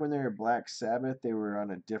I think when they were Black Sabbath, they were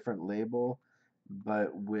on a different label,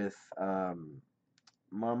 but with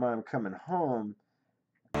Mama I'm Coming Home,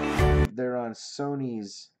 they're on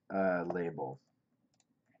Sony's label.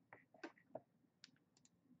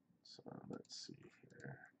 So let's see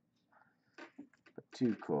here. But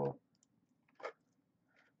too cool.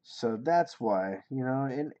 So that's why,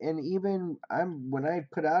 and even when I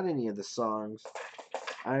put out any of the songs,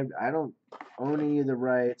 I don't own any of the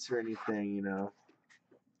rights or anything,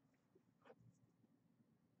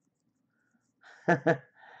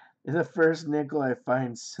 The first nickel I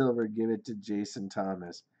find silver, give it to Jason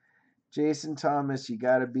Thomas. Jason Thomas, you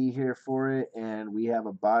got to be here for it, and we have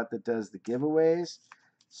a bot that does the giveaways.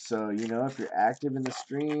 So, if you're active in the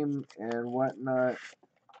stream and whatnot,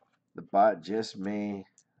 the bot just may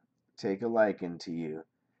take a liking to you.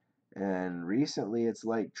 And recently, it's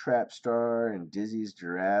like Trapstar and Dizzy's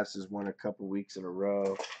Giraffes has won a couple weeks in a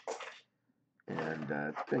row. And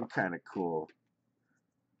it's been kind of cool.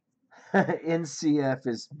 NCF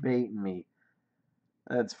is baiting me.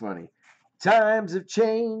 That's funny. Times have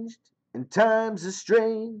changed, and times are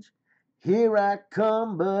strange. Here I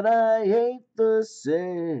come, but I ain't the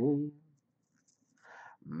same.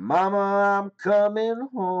 Mama, I'm coming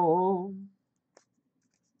home.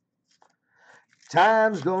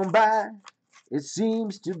 Time's gone by, it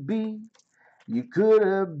seems to be. You could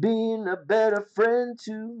have been a better friend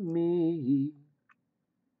to me.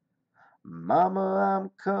 Mama,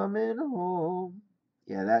 I'm coming home.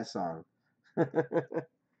 Yeah, that song.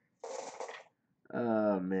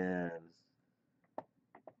 Oh man.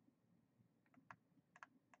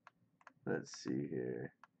 Let's see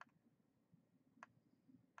here.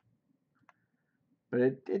 But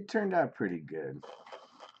it turned out pretty good.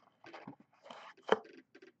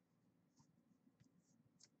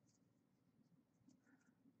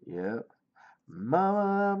 Yep.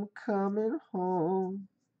 Mama, I'm coming home.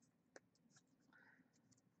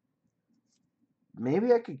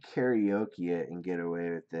 Maybe I could karaoke it and get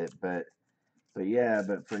away with it, but yeah,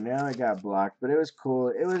 but for now I got blocked. But it was cool.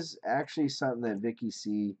 It was actually something that Vicky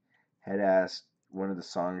C had asked, one of the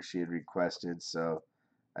songs she had requested, so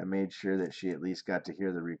I made sure that she at least got to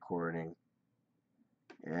hear the recording.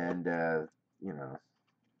 And you know,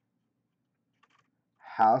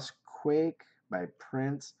 Housequake by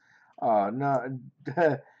Prince. Oh no,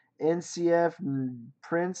 NCF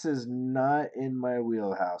Prince is not in my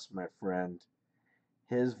wheelhouse, my friend.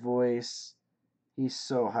 His voice, he's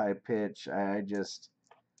so high pitched. I just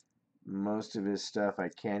most of his stuff I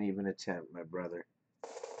can't even attempt, my brother.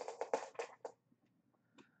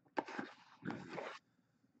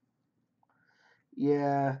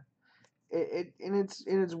 Yeah,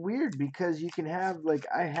 it's weird because you can have like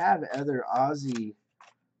I have other Aussie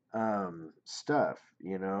stuff,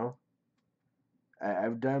 you know.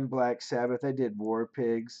 I've done Black Sabbath. I did War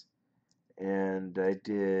Pigs, and I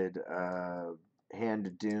did Hand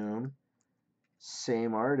of Doom.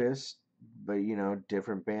 Same artist, but you know,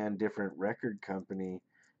 different band, different record company,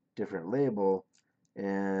 different label,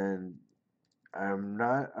 and I'm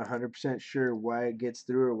not 100% sure why it gets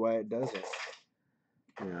through or why it doesn't.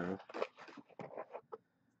 You know,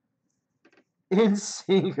 in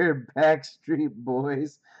singer Backstreet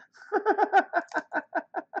Boys.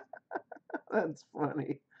 That's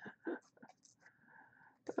funny.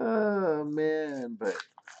 Oh man, but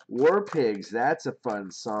War Pigs, that's a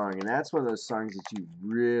fun song, and that's one of those songs that you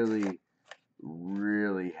really,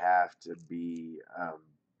 really have to be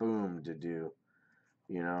boom to do.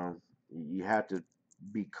 You know, you have to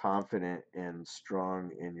be confident and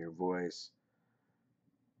strong in your voice.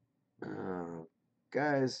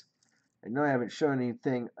 Guys, I know I haven't shown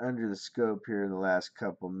anything under the scope here in the last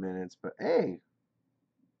couple minutes, but hey,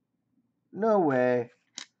 no way.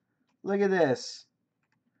 Look at this.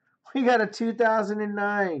 We got a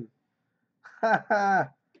 2009. Haha,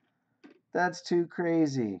 that's too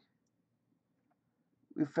crazy.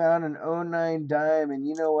 We found an '09 dime, and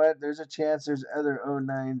you know what? There's a chance there's other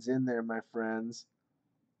 '09s in there, my friends.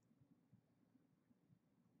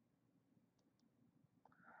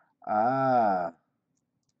 Ah,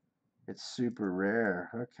 it's super rare.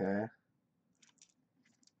 Okay.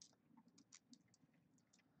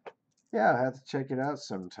 Yeah, I'll have to check it out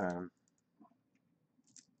sometime.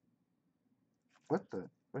 What the?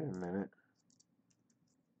 Wait a minute.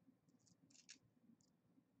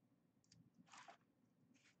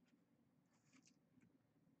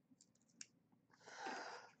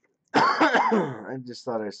 I just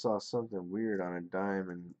thought I saw something weird on a dime,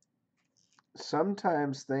 and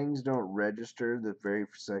sometimes things don't register the very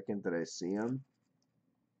second that I see them.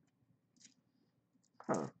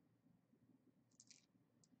 Huh.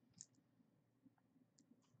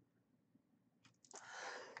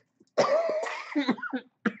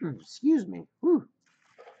 Excuse me. Whew.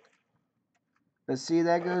 But see,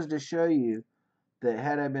 that goes to show you that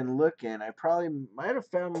had I been looking, I probably might have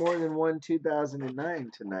found more than one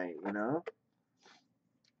 2009 tonight, you know?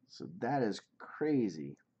 So that is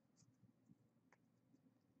crazy.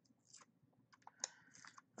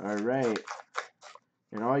 All right.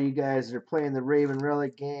 And all you guys that are playing the Raven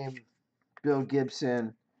Relic game, Bill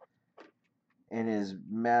Gibson and his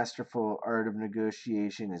masterful art of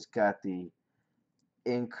negotiation has got the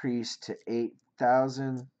increase to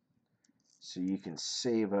 8,000 so you can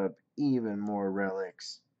save up even more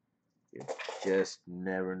relics. You just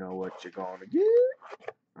never know what you're going to get.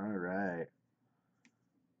 All right.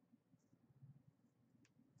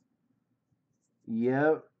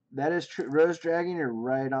 Yep, that is true. Rose Dragon, you're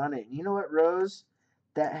right on it. You know what, Rose?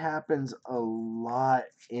 That happens a lot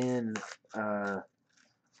in uh,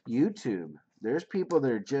 YouTube. There's people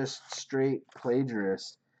that are just straight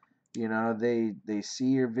plagiarists. You know, they see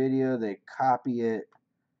your video, they copy it,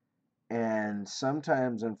 and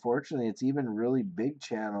sometimes, unfortunately, it's even really big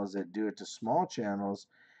channels that do it to small channels,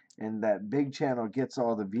 and that big channel gets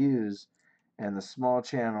all the views, and the small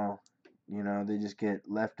channel, you know, they just get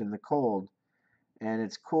left in the cold. And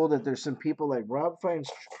it's cool that there's some people like Rob Finds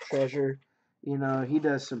Treasure. You know, he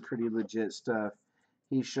does some pretty legit stuff.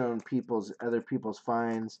 He's shown other people's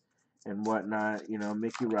finds and whatnot. You know,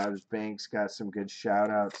 Mickey Rob's Banks got some good shout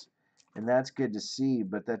outs. And that's good to see,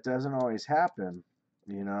 but that doesn't always happen,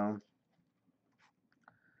 you know.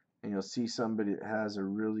 And you'll see somebody that has a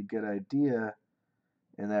really good idea,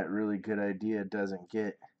 and that really good idea doesn't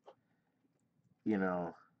get, you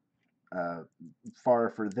know, uh, far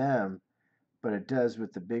for them, but it does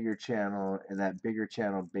with the bigger channel, and that bigger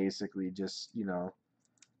channel basically just, you know,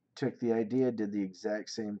 took the idea, did the exact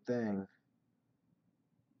same thing.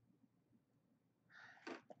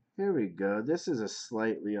 Here we go. This is a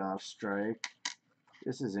slightly off strike.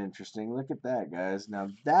 This is interesting. Look at that, guys. Now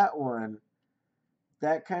that one,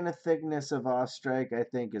 that kind of thickness of off strike, I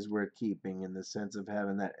think is worth keeping in the sense of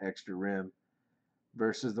having that extra rim.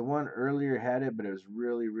 Versus the one earlier had it, but it was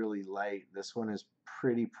really, really light. This one is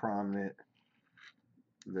pretty prominent.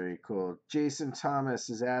 Very cool. Jason Thomas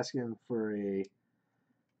is asking for a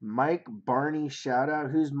Mike Barney shout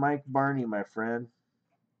out. Who's Mike Barney, my friend?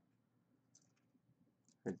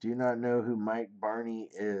 I do not know who Mike Barney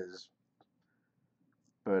is,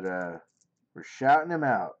 but we're shouting him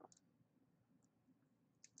out.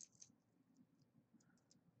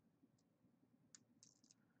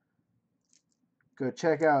 Go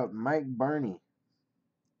check out Mike Barney.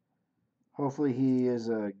 Hopefully he is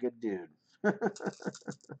a good dude.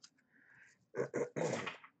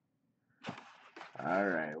 All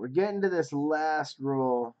right, we're getting to this last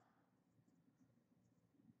roll.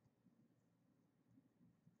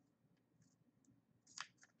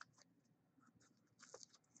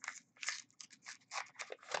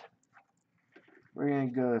 We're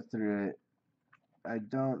going to go through it. I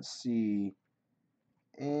don't see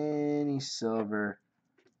any silver.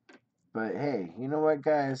 But hey, you know what,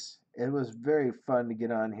 guys? It was very fun to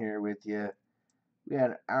get on here with you. We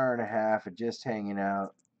had an hour and a half of just hanging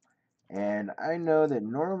out. And I know that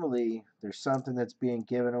normally there's something that's being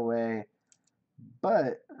given away.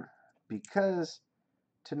 But because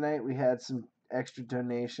tonight we had some extra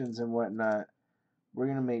donations and whatnot, we're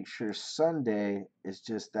going to make sure Sunday is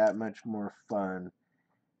just that much more fun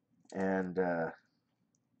and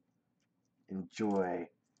enjoy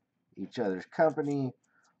each other's company.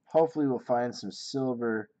 Hopefully, we'll find some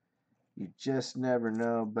silver. You just never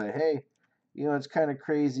know. But hey, you know, it's kind of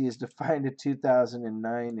crazy is to find a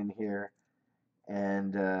 2009 in here.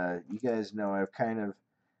 And you guys know I've kind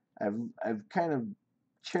of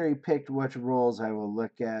cherry picked which rolls I will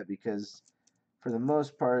look at because for the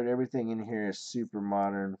most part everything in here is super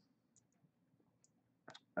modern.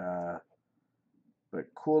 Uh, but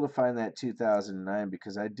cool to find that 2009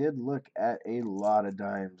 because I did look at a lot of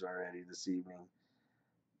dimes already this evening.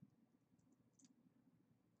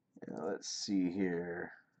 Let's see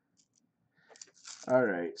here. All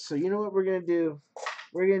right, so you know what we're gonna do?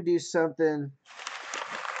 We're gonna do something.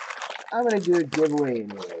 I'm gonna do a giveaway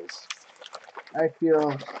anyways. I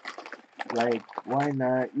feel like why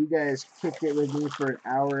not? You guys kicked it with me for an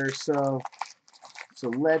hour or so, so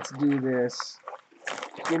let's do this.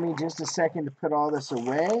 Give me just a second to put all this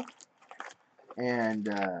away, and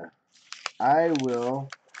I will.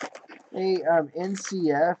 Hey,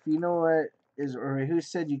 NCF, you know what is, or who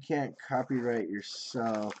said you can't copyright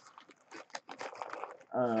yourself?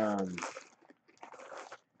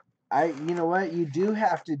 You know what? You do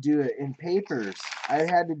have to do it in papers. I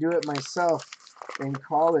had to do it myself in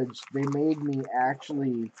college. They made me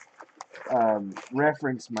actually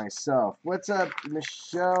reference myself. What's up,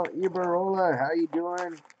 Michelle Ibarola? How you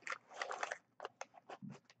doing?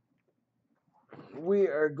 We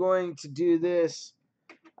are going to do this.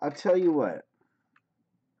 I'll tell you what.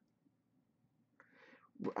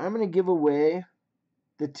 I'm going to give away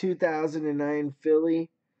the 2009 Philly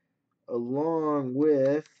along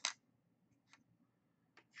with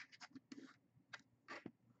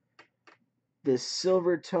this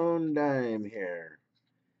silver tone dime here.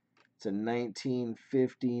 It's a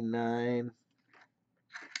 1959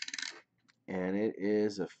 and it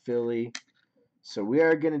is a Philly. So we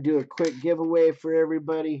are going to do a quick giveaway for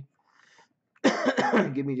everybody.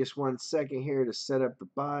 Give me just 1 second here to set up the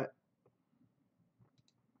bot.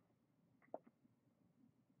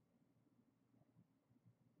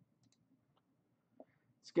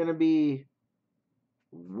 It's going to be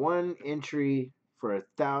 1 entry for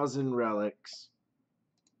 1,000 relics.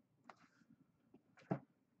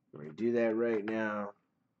 We're going to do that right now.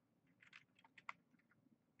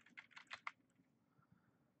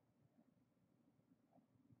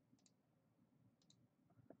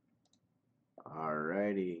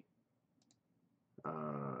 Alrighty.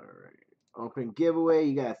 Alright. Open giveaway.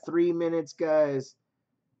 You got 3 minutes, guys.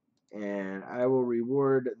 And I will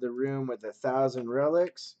reward the room with 1,000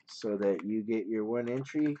 relics so that you get your 1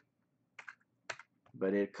 entry.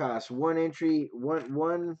 But it costs 1 entry,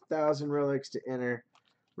 1,000 relics to enter.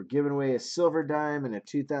 We're giving away a silver dime and a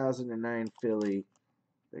 2009 Philly.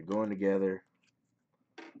 They're going together.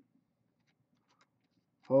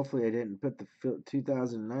 Hopefully I didn't put the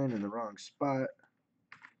 2009 in the wrong spot.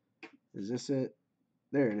 Is this it?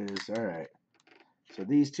 There it is. All right. So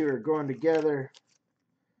these two are going together.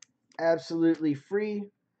 Absolutely free.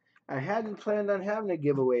 I hadn't planned on having a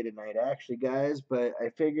giveaway tonight, actually, guys, but I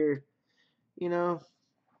figured, you know,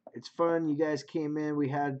 it's fun. You guys came in. We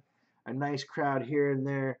had a nice crowd here and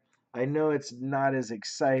there. I know it's not as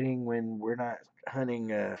exciting when we're not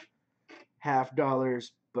hunting half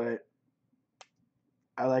dollars, but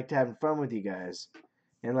I liked having fun with you guys.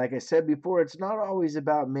 And like I said before, it's not always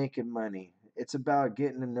about making money. It's about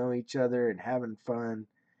getting to know each other and having fun.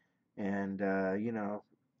 And,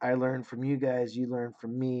 I learn from you guys. You learn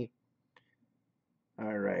from me.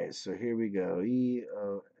 All right, so here we go.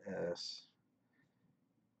 EOS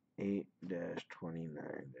 8-29-19.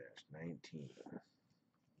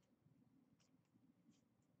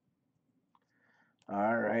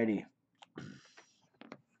 All righty.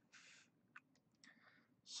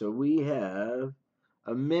 So we have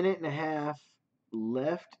a minute and a half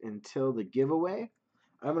left until the giveaway.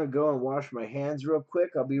 I'm going to go and wash my hands real quick.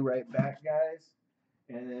 I'll be right back, guys.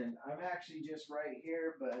 And then I'm actually just right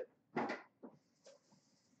here, but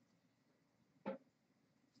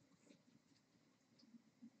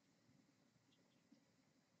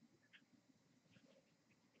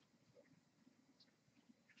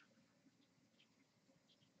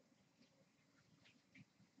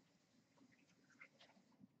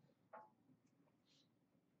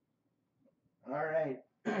all right.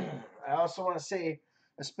 I also want to say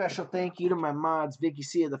a special thank you to my mods, Vicky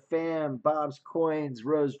C of the Fam, Bob's Coins,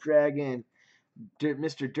 Rose Dragon,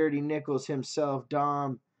 Mr. Dirty Nichols himself,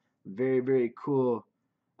 Dom. Very, very cool.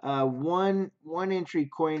 One entry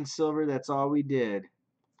coin silver. That's all we did.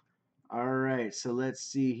 All right, so let's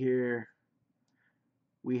see here.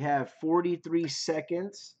 We have 43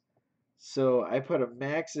 seconds. So I put a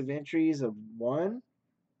max of entries of 1.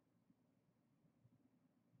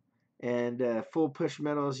 And full push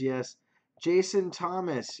medals, yes. Jason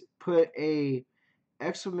Thomas put a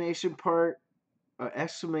exclamation point,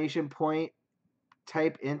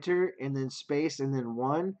 type enter, and then space, and then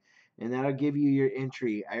 1, and that'll give you your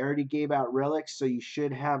entry. I already gave out relics, so you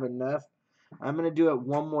should have enough. I'm going to do it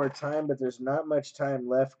one more time, but there's not much time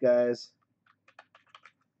left, guys.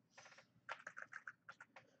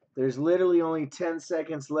 There's literally only 10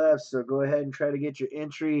 seconds left, so go ahead and try to get your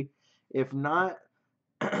entry. If not,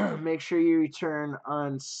 make sure you return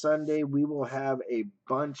on Sunday. We will have a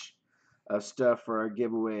bunch of stuff for our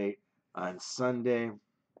giveaway on Sunday.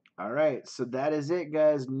 All right, so that is it,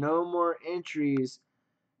 guys. No more entries.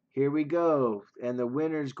 Here we go. And the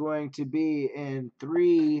winner's going to be in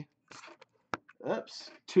 3,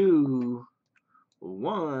 2,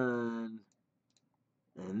 1.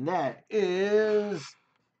 And that is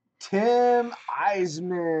Tim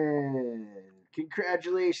Eisman.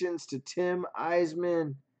 Congratulations to Tim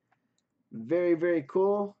Eisman. Very, very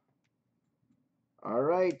cool. All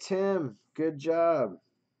right, Tim. Good job.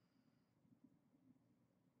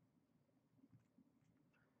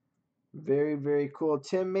 Very, very cool.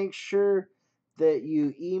 Tim, make sure that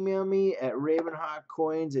you email me at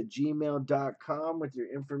ravenhawkcoins@gmail.com with your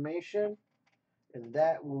information, and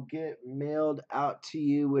that will get mailed out to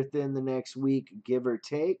you within the next week, give or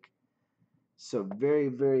take. So very,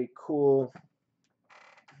 very cool.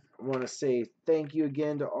 I want to say thank you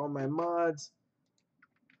again to all my mods.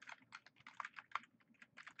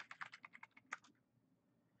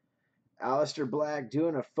 Alistair Black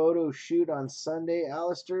doing a photo shoot on Sunday.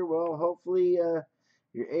 Alistair, well, hopefully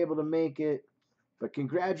you're able to make it. But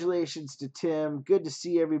congratulations to Tim. Good to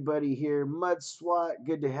see everybody here. Mud SWAT,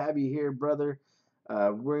 good to have you here, brother.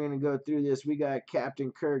 We're going to go through this. We got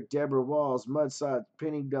Captain Kirk, Deborah Walls, Mud SWAT,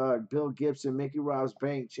 Penny Dog, Bill Gibson, Mickey Rob's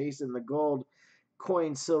Bank, Chasing the Gold,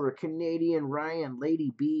 Coin Silver, Canadian Ryan,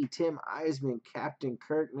 Lady B, Tim Eisman, Captain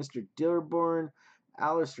Kirk, Mr. Dillerborn,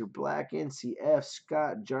 Alistair Black, NCF,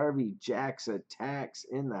 Scott Jarvie, Jax Attacks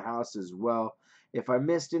in the house as well. If I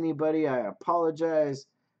missed anybody, I apologize.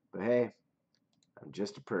 But hey, I'm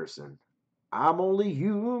just a person. I'm only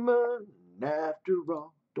human after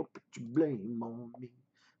all. Don't put your blame on me.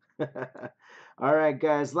 All right,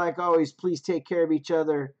 guys. Like always, please take care of each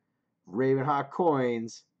other. RavenHawk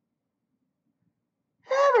Coins.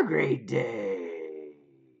 Have a great day.